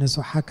 تعرفين ربنا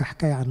يسوع حكى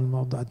حكاية عن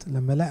الموضوع ده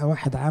لما لقى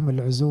واحد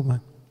عامل عزومة،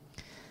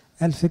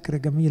 قال فكرة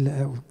جميلة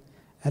قوي.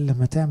 قال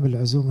لما تعمل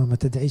عزومة ما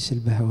تدعيش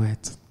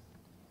البهوات،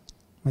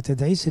 ما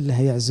تدعيش اللي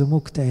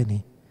هيعزموك تاني.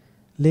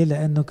 ليه؟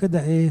 لأنه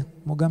كده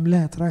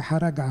مجاملات رايحة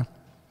راجعة.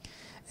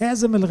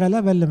 اعزم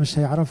الغلابة اللي مش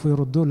هيعرفوا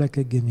يردوا لك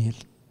الجميل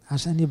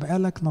عشان يبقى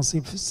لك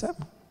نصيب في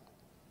السماء.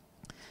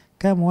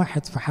 كم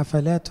واحد في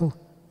حفلاته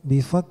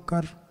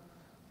بيفكر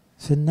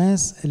في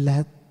الناس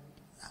اللي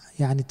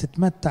يعني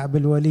تتمتع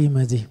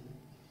بالوليمة دي،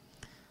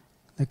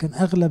 لكن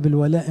أغلب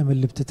الولائم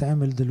اللي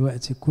بتتعمل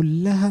دلوقتي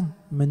كلها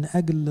من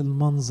أجل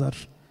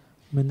المنظر،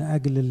 من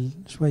أجل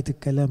شوية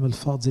الكلام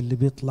الفاضي اللي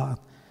بيطلع،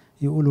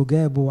 يقولوا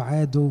جابوا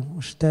وعادوا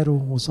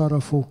واشتروا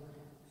وصرفوا.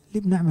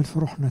 ليه بنعمل في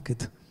روحنا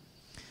كده؟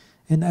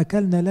 إن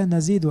أكلنا لا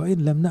نزيد وإن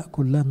لم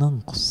نأكل لا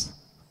ننقص.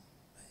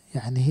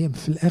 يعني هي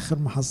في الآخر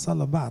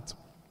محصلة بعض.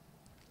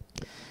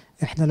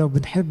 إحنا لو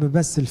بنحب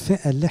بس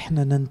الفئة اللي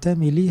إحنا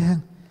ننتمي ليها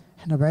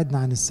إحنا بعدنا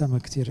عن السماء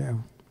كتير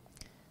قوي.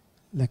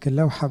 لكن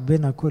لو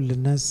حبينا كل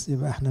الناس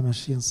يبقى إحنا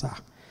ماشيين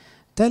صح.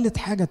 ثالث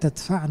حاجة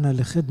تدفعنا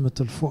لخدمة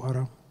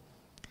الفقراء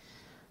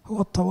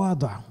هو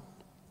التواضع.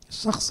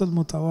 الشخص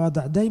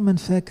المتواضع دايما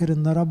فاكر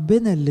إن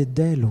ربنا اللي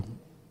اداله،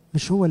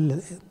 مش هو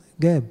اللي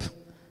جاب.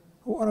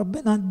 هو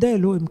ربنا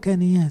اداله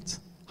إمكانيات،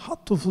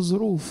 حطه في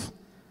ظروف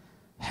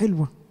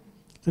حلوة.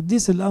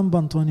 قديس الأنبا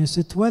أنطونيوس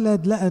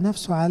اتولد لقى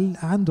نفسه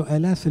عنده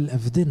آلاف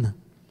الأفدنة،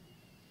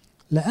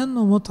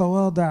 لأنه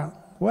متواضع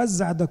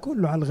وزع ده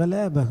كله على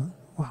الغلابة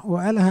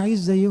وقال هعيش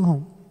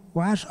زيهم،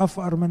 وعاش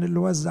أفقر من اللي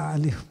وزع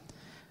عليهم،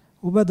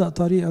 وبدأ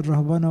طريق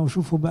الرهبنة.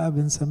 وشوفوا بقى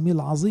بنسميه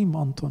العظيم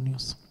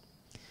أنطونيوس.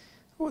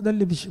 هو ده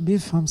اللي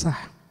بيفهم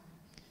صح.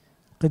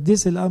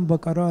 قديس الأنبا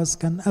كراس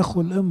كان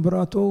أخو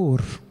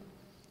الإمبراطور،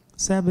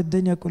 ساب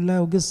الدنيا كلها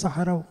وجه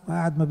الصحراء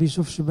وقعد ما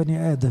بيشوفش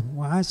بني آدم،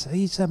 وعاش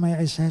عيشة ما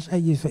يعيشهاش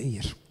أي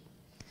فقير،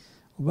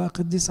 وبقى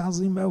قديس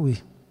عظيم قوي.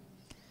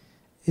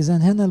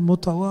 إذن هنا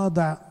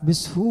المتواضع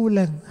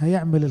بسهولة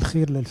هيعمل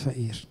الخير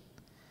للفقير،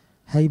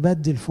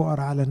 هيبدي الفقر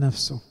على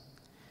نفسه.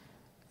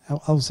 أو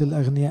أوصي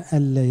الأغنياء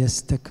ألا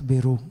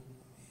يستكبروا،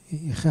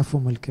 يخافوا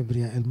من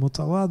الكبرياء.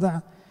 المتواضع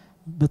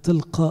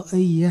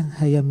بتلقائية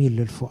هيميل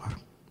للفقر،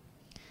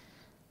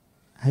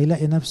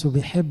 هيلاقي نفسه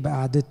بيحب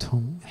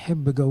قعدتهم،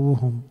 يحب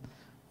جوهم،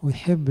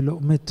 ويحب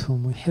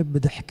لقمتهم، ويحب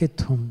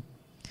ضحكتهم،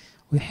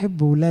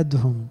 ويحب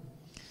ولادهم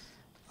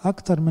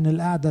أكتر من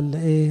القعدة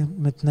اللي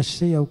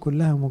متنشية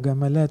وكلها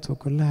مجاملات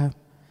وكلها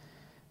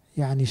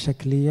يعني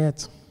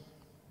شكليات.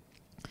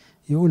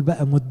 يقول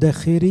بقى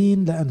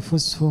مدخرين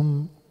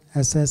لأنفسهم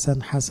أساسا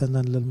حسنا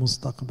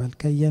للمستقبل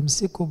كي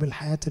يمسكوا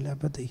بالحياة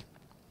الأبدية.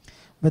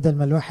 بدل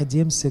ما الواحد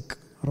يمسك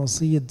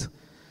رصيد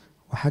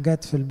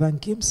وحاجات في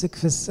البنك، يمسك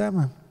في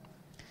السماء.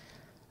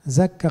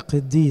 زكى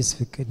قديس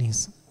في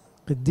الكنيسة،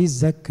 قديس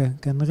زكى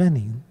كان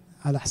غني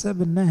على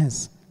حساب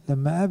الناس،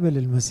 لما قابل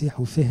المسيح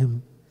وفهم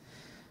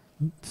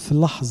في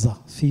لحظة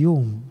في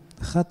يوم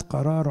خد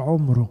قرار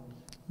عمره،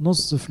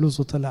 نص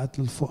فلوسه طلعت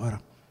للفقراء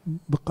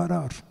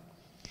بقرار،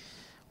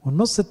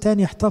 والنص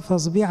التاني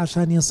احتفظ بيه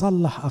عشان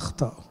يصلح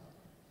أخطائه،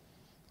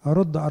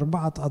 أرد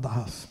 4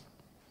 أضعاف.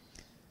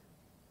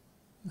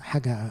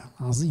 حاجة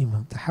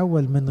عظيمة.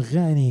 تحول من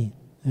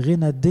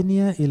غنى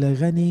الدنيا إلى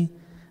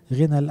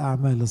غنى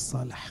الأعمال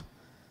الصالحة.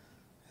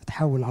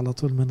 تحول على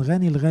طول من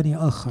غني لغني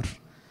آخر،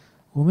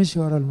 ومشي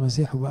ورا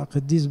المسيح وبقى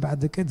قديس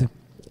بعد كده،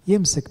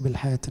 يمسك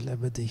بالحياة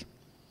الأبدية.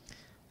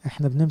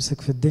 احنا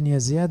بنمسك في الدنيا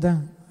زيادة،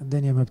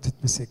 الدنيا ما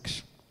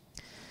بتتمسكش.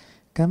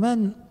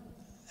 كمان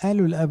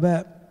قالوا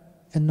الآباء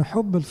إن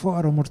حب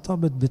الفقراء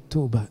مرتبط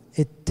بالتوبة.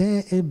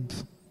 التائب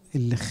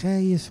اللي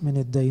خايف من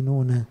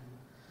الدينونة،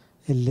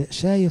 اللي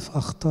شايف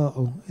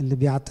أخطائه، اللي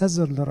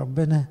بيعتذر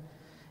لربنا،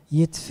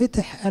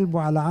 يتفتح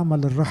قلبه على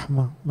عمل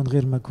الرحمة من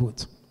غير مجهود.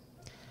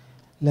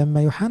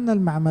 لما يوحنا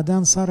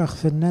المعمدان صرخ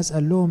في الناس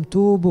قال لهم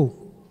توبوا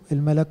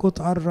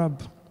الملكوت قرب،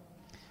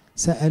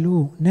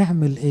 سألوه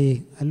نعمل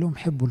ايه؟ قال لهم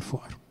حبوا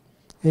الفقراء.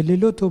 اللي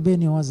له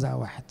توبين يوزع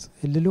واحد،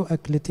 اللي له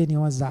أكلتين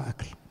يوزع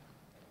أكل.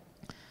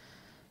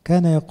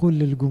 كان يقول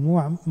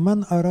للجموع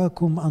من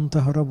أراكم أن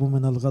تهربوا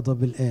من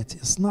الغضب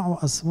الآتي؟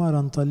 اصنعوا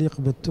أثمارا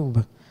تليق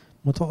بالتوبة.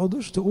 ما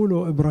تقعدوش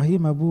تقولوا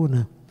إبراهيم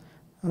أبونا،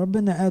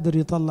 ربنا قادر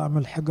يطلع من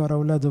الحجر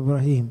أولاد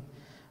إبراهيم.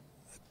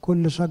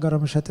 كل شجرة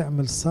مش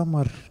هتعمل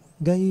ثمر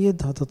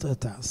جيد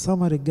هتتقطع.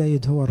 الثمر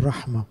الجيد هو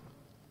الرحمة،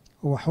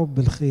 هو حب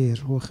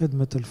الخير، هو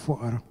خدمة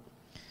الفقراء.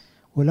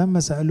 ولما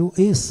سألوه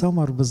ايه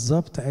الثمر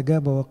بالظبط،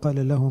 أجاب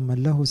وقال لهم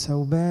من له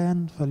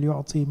ثوبان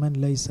فليعطي من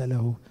ليس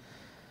له.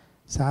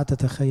 ساعات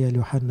تخيل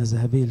يوحنا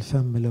ذهبي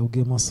الفم لو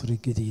جه مصر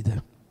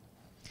الجديدة،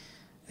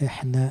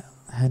 احنا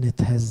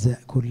هنتهزأ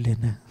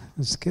كلنا،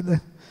 مش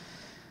كده؟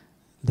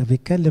 ده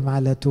بيتكلم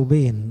على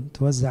توبين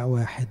توزع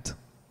واحد.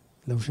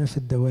 لو شاف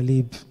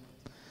الدواليب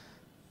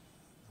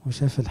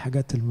وشاف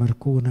الحاجات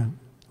المركونة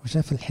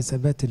وشاف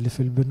الحسابات اللي في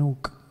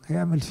البنوك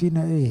هيعمل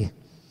فينا ايه؟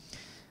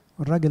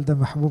 والراجل ده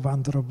محبوب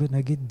عند ربنا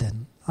جدا،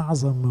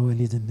 أعظم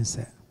مواليد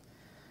النساء،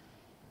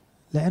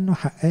 لأنه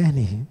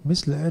حقاني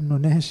مش لأنه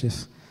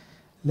ناشف،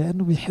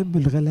 لأنه بيحب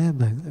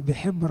الغلابة،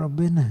 بيحب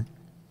ربنا،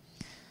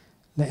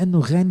 لأنه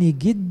غني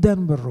جدا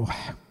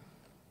بالروح.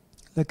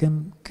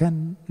 لكن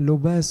كان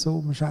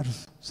لباسه مش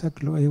عارف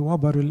شكله ايه،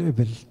 وبر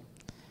الإبل،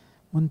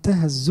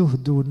 منتهى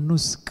الزهد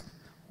والنسك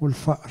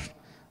والفقر،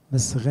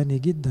 بس غني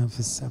جدا في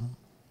السماء.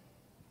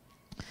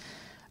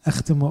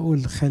 أختم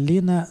وأقول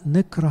خلينا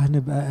نكره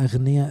نبقى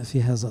أغنياء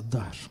في هذا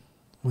الدهر،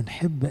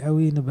 ونحب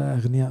قوي نبقى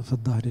أغنياء في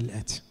الدهر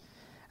الآتي.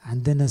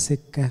 عندنا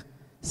سكة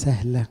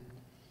سهلة،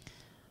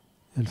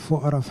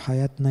 الفقراء في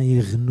حياتنا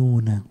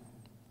يغنونا،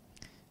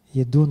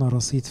 يدونا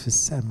رصيد في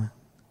السماء.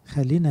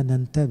 خلينا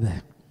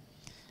ننتبه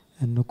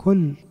أن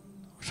كل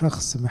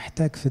شخص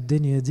محتاج في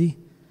الدنيا دي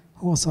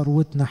هو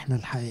ثروتنا احنا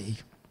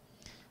الحقيقية.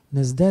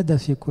 نزداد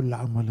في كل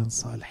عمل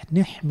صالح،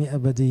 نحمي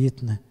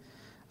أبديتنا.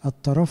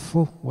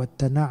 الترفه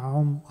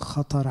والتنعم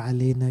خطر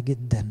علينا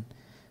جدا.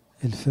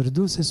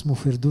 الفردوس اسمه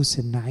فردوس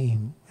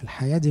النعيم،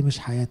 الحياة دي مش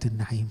حياة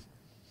النعيم.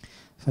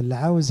 فاللي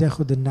عاوز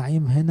ياخد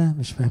النعيم هنا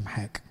مش فاهم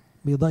حاجة،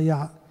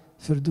 بيضيع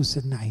فردوس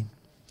النعيم.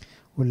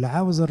 واللي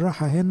عاوز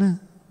الراحة هنا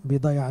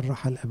بيضيع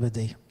الراحة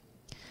الأبدية.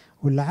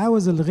 واللي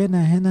عاوز الغنى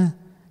هنا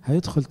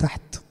هيدخل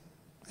تحت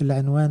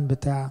العنوان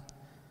بتاع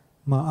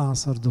ما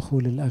أعصر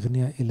دخول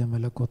الأغنياء إلى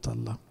ملكوت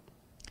الله.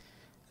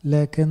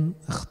 لكن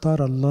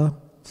اختار الله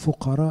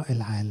فقراء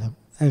العالم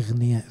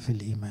أغنياء في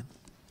الإيمان.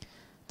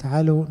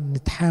 تعالوا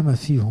نتحامى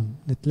فيهم،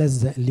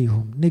 نتلزق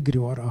ليهم، نجري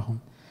وراهم،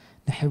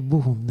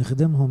 نحبهم،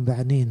 نخدمهم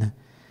بعينينا،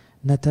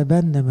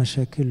 نتبنى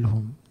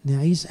مشاكلهم،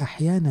 نعيش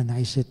أحيانا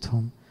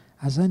عيشتهم،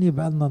 عشان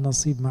يبقى لنا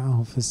نصيب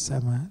معهم في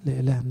السماء.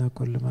 لإلهنا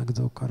كل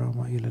مجد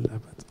وكرامة إلى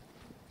الأبد.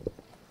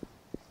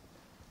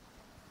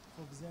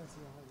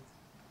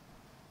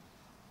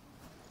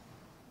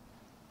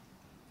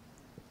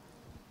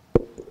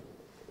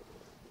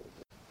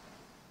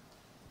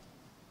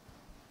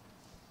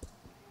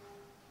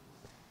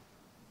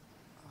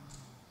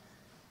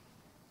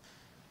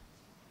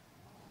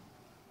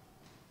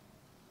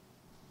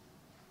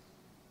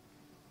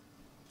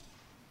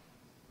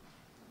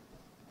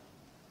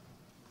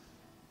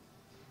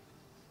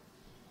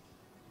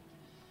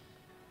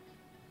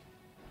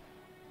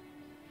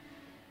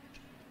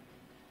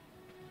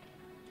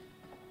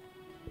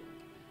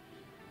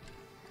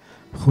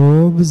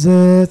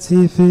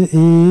 خبزاتي في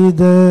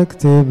ايدك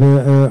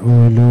تبقى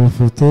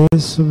ألوف،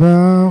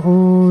 تشبع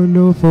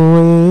ألوف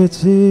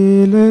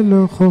وتشيل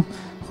الخوف.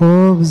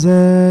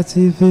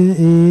 خبزاتي في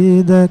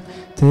ايدك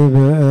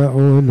تبقى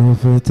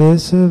ألوف،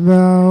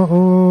 تشبع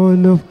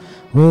ألوف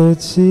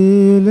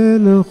وتشيل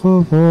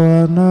الخوف.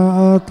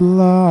 وانا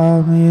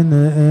اطلع من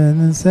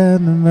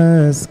انسان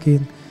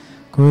مسكين،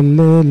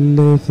 كل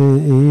اللي في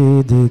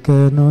ايدي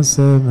كانوا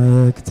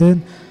سمكتين.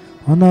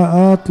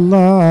 وانا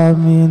اطلع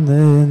من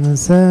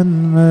انسان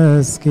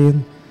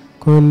مسكين،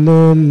 كل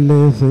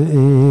اللي في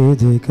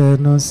ايدي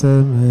كانوا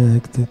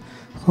سمكتين.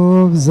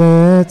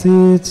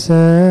 خبزاتي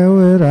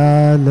تشاور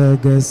على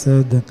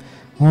جسدك،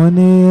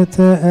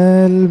 ونيت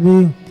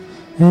قلبي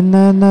ان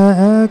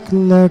انا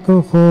اكلك.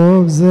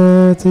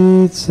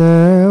 وخبزاتي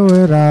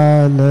تشاور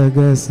على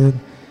جسد،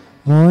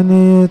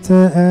 ونيت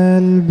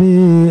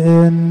قلبي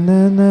ان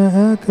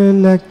انا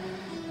اكلك.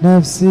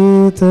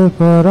 نفسي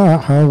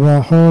تفرح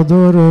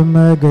بحضور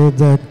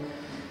مجدك،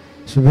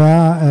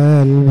 شبع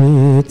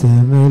قلبي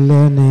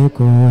تملني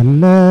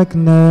كلك.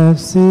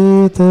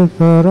 نفسي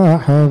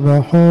تفرح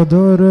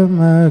بحضور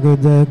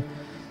مجدك،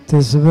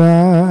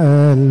 تشبع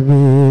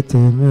قلبي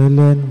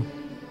تملن،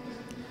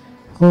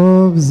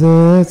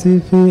 خبزاتي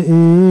في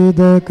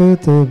ايدك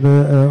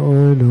تبقى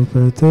ألوف،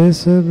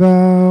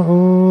 تشبع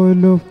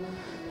ألوف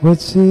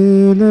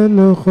وتشيل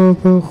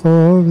الخوف.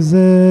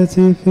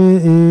 خبزاتي في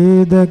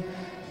ايدك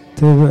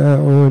تبقى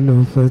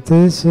ألوف،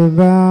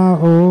 تشبع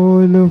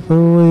ألوف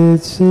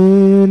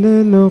وتشيل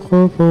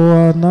الخوف،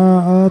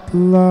 وانا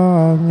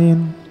اطلع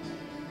من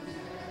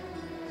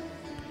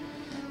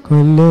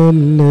كل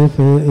اللي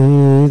في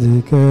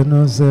ايدي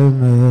كانوا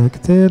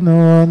سمكتين،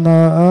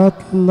 وانا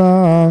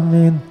اطلع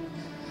من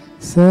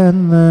سن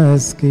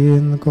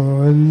مسكين.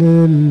 كل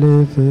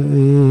اللي في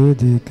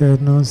ايدي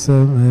كانوا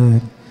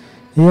سمك،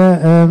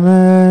 يا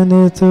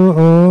أمانة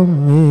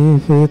أمي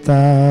في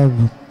تعب،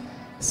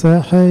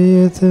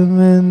 صحيت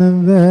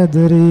من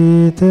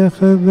بدري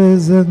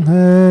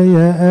تخبزنها.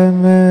 يا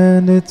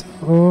أمانة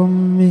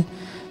أمي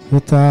في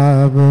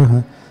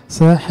تعبها،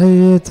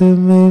 صحيت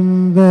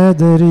من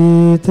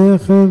بدري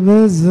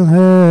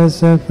تخبزها.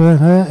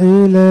 شفها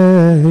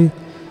إلهي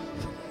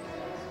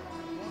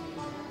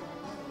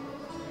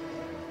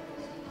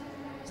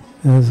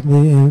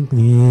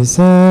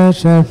كنيسة،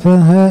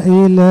 شافها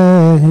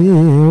إلهي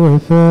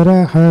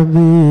وفرح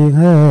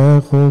بيها.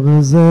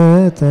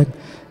 خبزاتك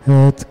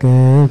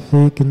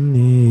هتكفي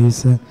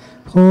كنيسة،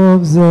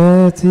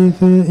 خبزاتي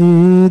في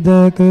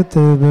ايدك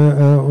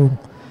تبقى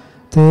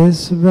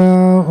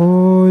تشبع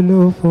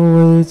ألوف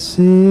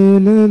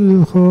وتشيل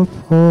الخوف.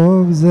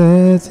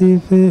 خبزاتي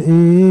في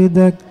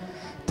ايدك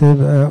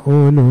تبقى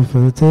ألوف،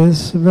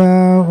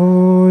 تشبع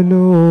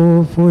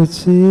ألوف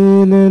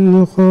وتشيل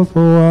الخوف،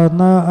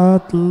 وانا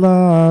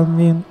اطلع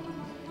من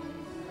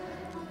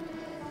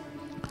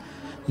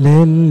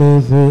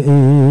للي في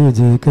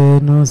ايدي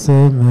كانوا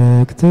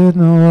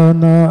سمكتين،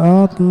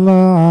 وانا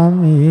اطلع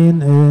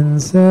من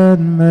انسان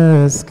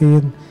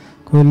مسكين.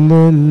 كل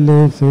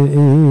اللي في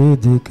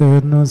ايدي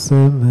كانوا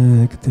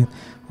سمكتين.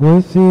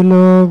 وفي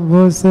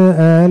لبس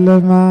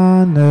قال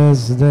مع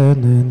ناس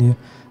دنانير،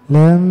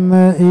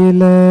 لما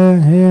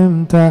إلهي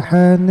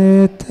امتحن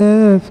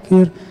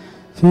التفكير.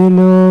 في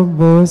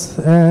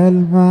لبس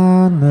قال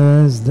مع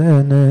ناس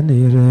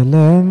دنانير،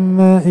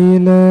 لما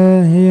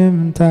إلهي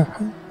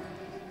امتحن.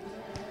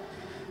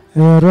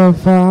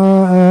 رفع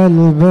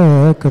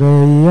قلبك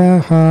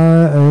ريح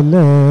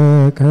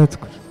عقلك،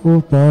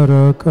 هتشوف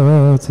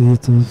بركاتي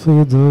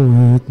تفيض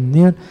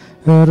وتنير.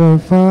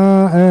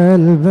 رفع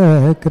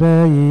قلبك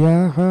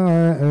ريح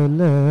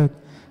عقلك،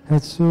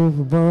 هتشوف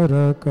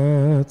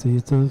بركاتي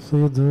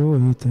تفيض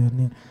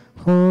وتنير.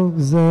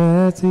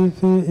 خبزاتي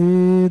في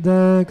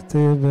ايدك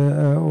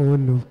تبقى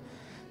ألوف،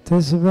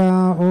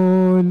 تشبع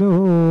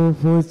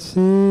ألوف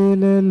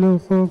وتشيل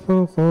الخوف.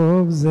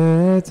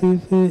 خبزاتي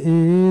في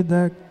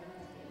ايدك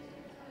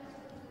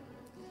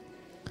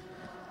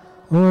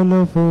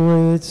ألوف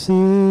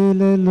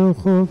وتشيل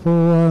الخوف،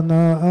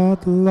 وانا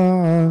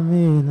اطلع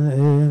من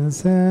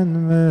انسان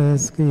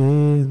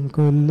مسكين.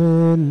 كل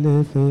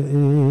اللي في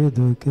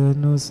ايده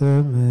كانوا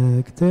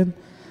سمكتين،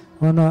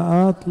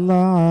 وانا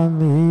اطلع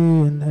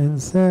من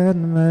انسان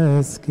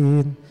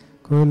مسكين.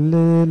 كل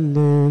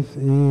اللي في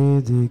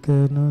ايدي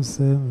كانوا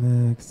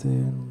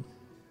سمكتين.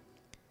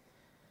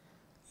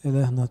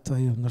 إلهنا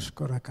الطيب،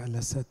 نشكرك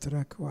على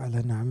سترك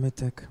وعلى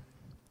نعمتك.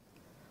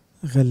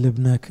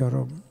 غلبناك يا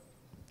رب.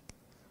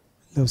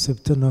 لو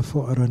سبتنا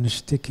فقراء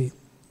نشتكي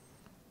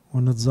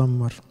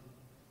ونتذمر،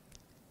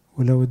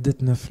 ولو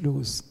اديتنا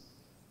فلوس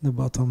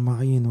نبقى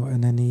طماعين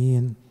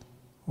وأنانيين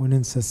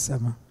وننسى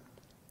السماء،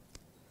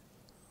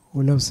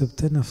 ولو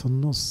سبتنا في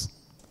النص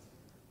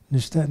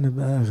نشتاق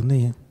نبقى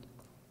أغنياء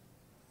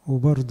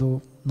وبرضو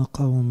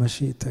نقاوم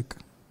مشيئتك.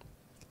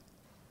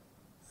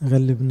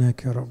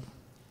 غلبناك يا رب.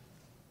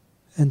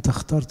 انت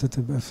اخترت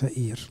تبقى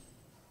فقير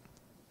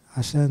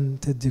عشان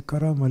تدي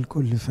كرامة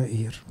لكل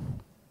فقير،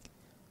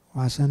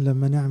 وعشان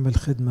لما نعمل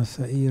خدمة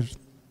فقير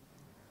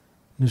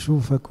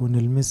نشوفك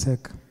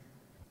ونلمسك.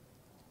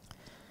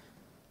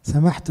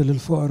 سمحت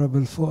للفقراء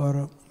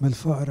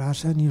بالفقر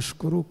عشان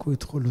يشكروك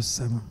ويدخلوا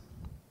السماء.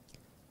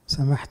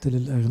 سمحت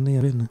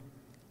للأغنياء بنا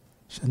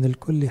عشان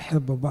الكل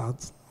يحب بعض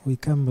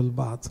ويكمل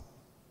بعض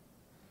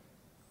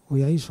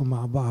ويعيشوا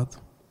مع بعض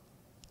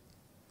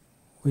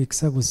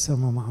ويكسبوا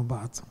السماء مع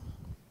بعض،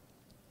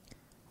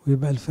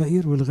 ويبقى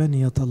الفقير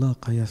والغني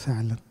يتلاقيا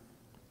فعلا.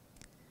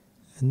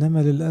 إنما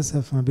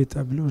للأسف ما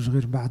بيتقابلوش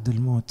غير بعد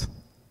الموت،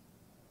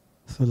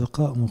 في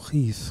لقاء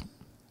مخيف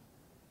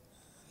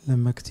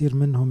لما كتير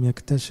منهم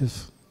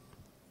يكتشف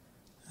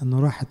أنه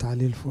راحت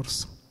عليه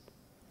الفرصة.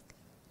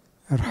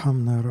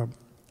 ارحمنا يا رب،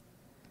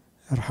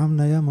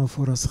 ارحمنا. ياما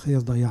فرص خير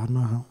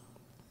ضيعناها،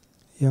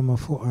 ياما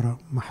فقراء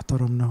ما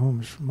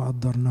احترمناهمش ما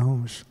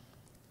قدرناهمش.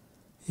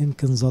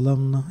 يمكن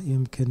ظلمنا،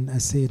 يمكن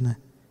قسينا،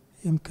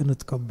 يمكن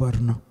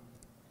اتكبرنا،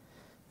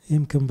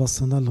 يمكن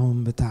بصينا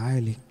لهم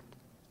بتعالي،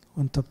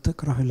 وانت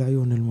بتكره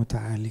العيون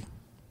المتعالي.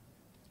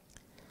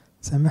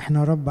 سامحنا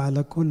يا رب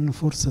على كل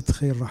فرصة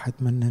خير راحت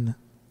مننا.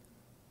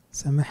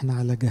 سامحنا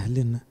على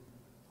جهلنا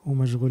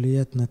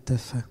ومشغولياتنا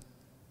التافهة.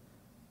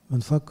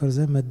 بنفكر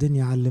زي ما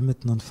الدنيا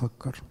علمتنا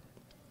نفكر،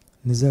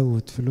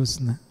 نزود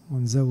فلوسنا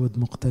ونزود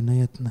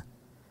مقتنياتنا،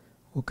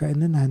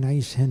 وكأننا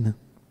هنعيش هنا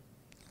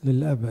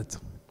للأبد.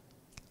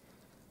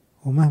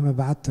 ومهما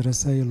بعت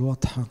رسائل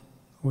واضحة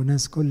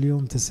وناس كل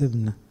يوم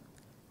تسيبنا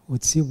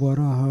وتسيب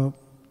وراها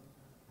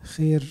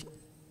خير،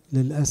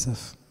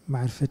 للأسف ما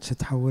عرفتش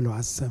تحوله على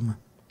السماء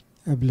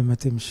قبل ما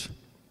تمشي.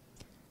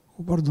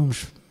 وبرضه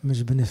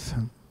مش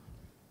بنفهم.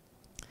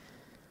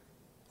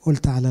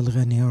 قلت على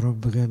الغني يا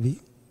رب غبي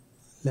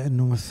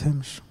لأنه ما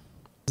فهمش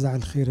وزع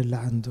الخير اللي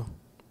عنده.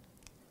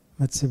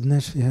 ما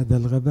تسيبناش في هذا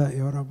الغباء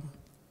يا رب.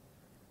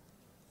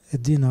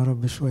 ادينا يا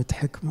رب شوية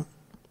حكمة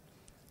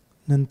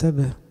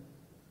ننتبه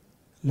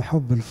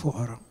لحب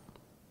الفقراء،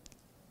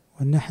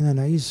 وان احنا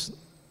نعيش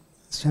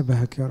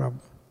شبهك يا رب،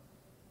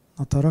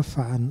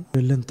 نترفع عن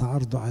اللي انت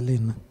عرضه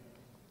علينا،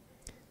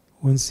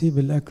 ونسيب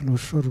الاكل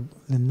والشرب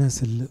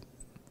للناس اللي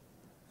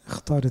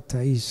اختارت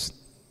تعيش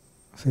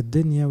في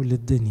الدنيا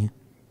وللدنيا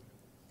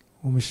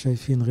ومش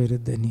شايفين غير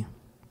الدنيا.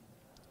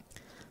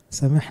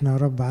 سامحنا يا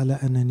رب على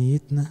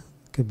أنانيتنا،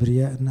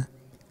 كبريائنا،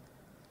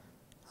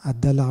 على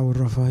الدلع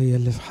والرفاهية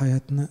اللي في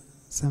حياتنا.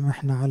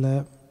 سامحنا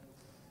على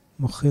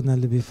مخنا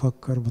اللي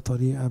بيفكر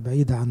بطريقة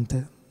بعيدة عن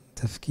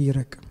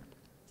تفكيرك.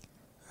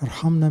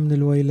 ارحمنا من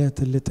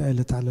الويلات اللي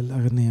اتقالت على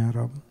الأغنياء يا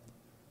رب.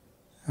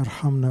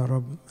 ارحمنا يا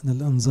رب من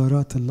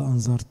الانذارات اللي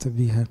انذرت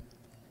بيها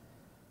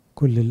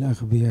كل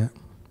الأغبياء.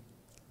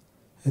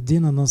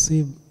 ادينا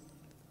نصيب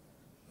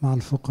مع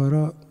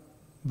الفقراء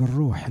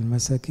بالروح،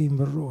 المساكين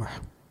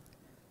بالروح،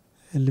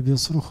 اللي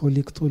بيصرخوا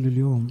ليك طول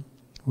اليوم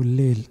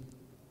والليل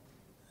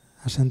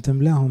عشان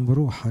تملاهم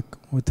بروحك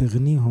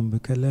وتغنيهم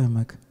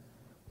بكلامك،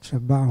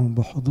 تشبعهم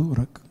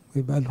بحضورك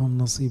ويبقى لهم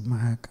نصيب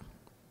معاك.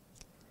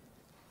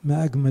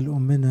 ما أجمل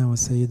أمنا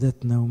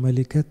وسيدتنا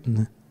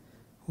وملكتنا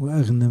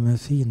وأغنى ما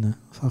فينا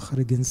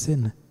فخر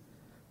جنسنا،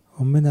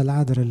 أمنا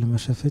العذراء اللي ما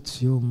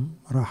شافتش يوم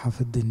راحة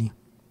في الدنيا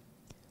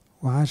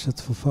وعاشت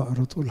في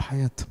فقر طول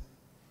حياتها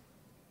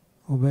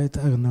وبقت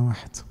أغنى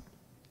واحد.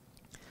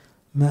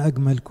 ما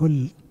أجمل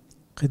كل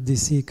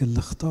قديسيك اللي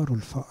اختاروا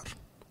الفقر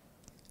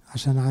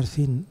عشان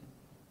عارفين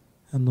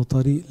أنه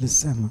طريق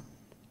للسماء،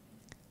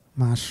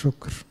 مع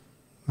الشكر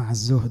مع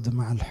الزهد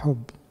مع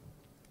الحب.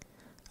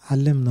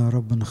 علمنا يا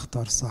رب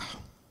نختار صح،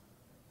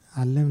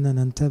 علمنا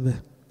ننتبه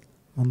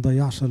ما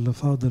نضيعش اللي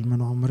فاضل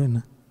من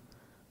عمرنا،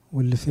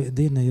 واللي في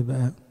ايدينا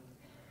يبقى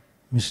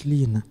مش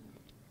لينا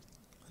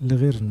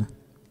لغيرنا.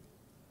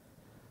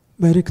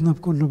 باركنا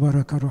بكل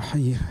بركة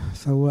روحية،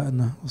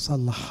 فوقنا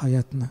وصلح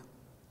حياتنا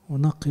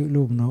ونقي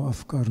قلوبنا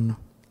وأفكارنا،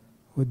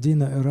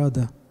 وادينا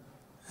إرادة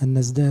أن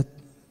نزداد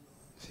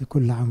في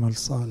كل عمل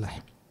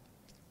صالح.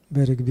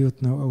 بارك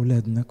بيوتنا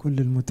وأولادنا، كل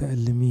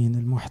المتألمين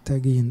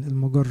المحتاجين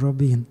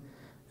المجربين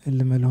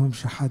اللي ما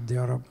لهمش حد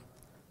يا رب،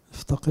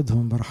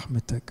 افتقدهم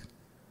برحمتك.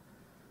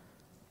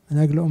 من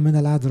أجل أمنا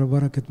العذراء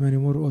بركة ماري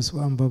مرقس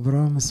وأنبا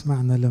برام،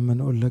 اسمعنا لما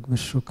نقول لك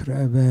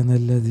بالشكر: أبانا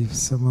الذي في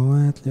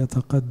السماوات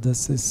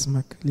ليتقدس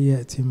اسمك،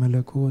 ليأتي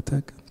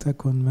ملكوتك،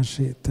 تكن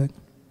مشيئتك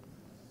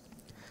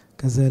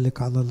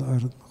كذلك على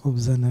الأرض.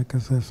 خبزنا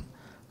كفافنا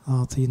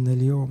أعطينا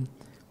اليوم،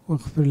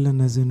 واغفر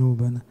لنا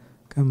ذنوبنا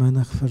كما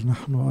نغفر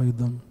نحن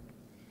أيضا،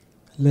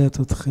 لا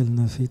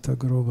تدخلنا في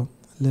تجربة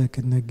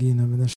لكن نجينا من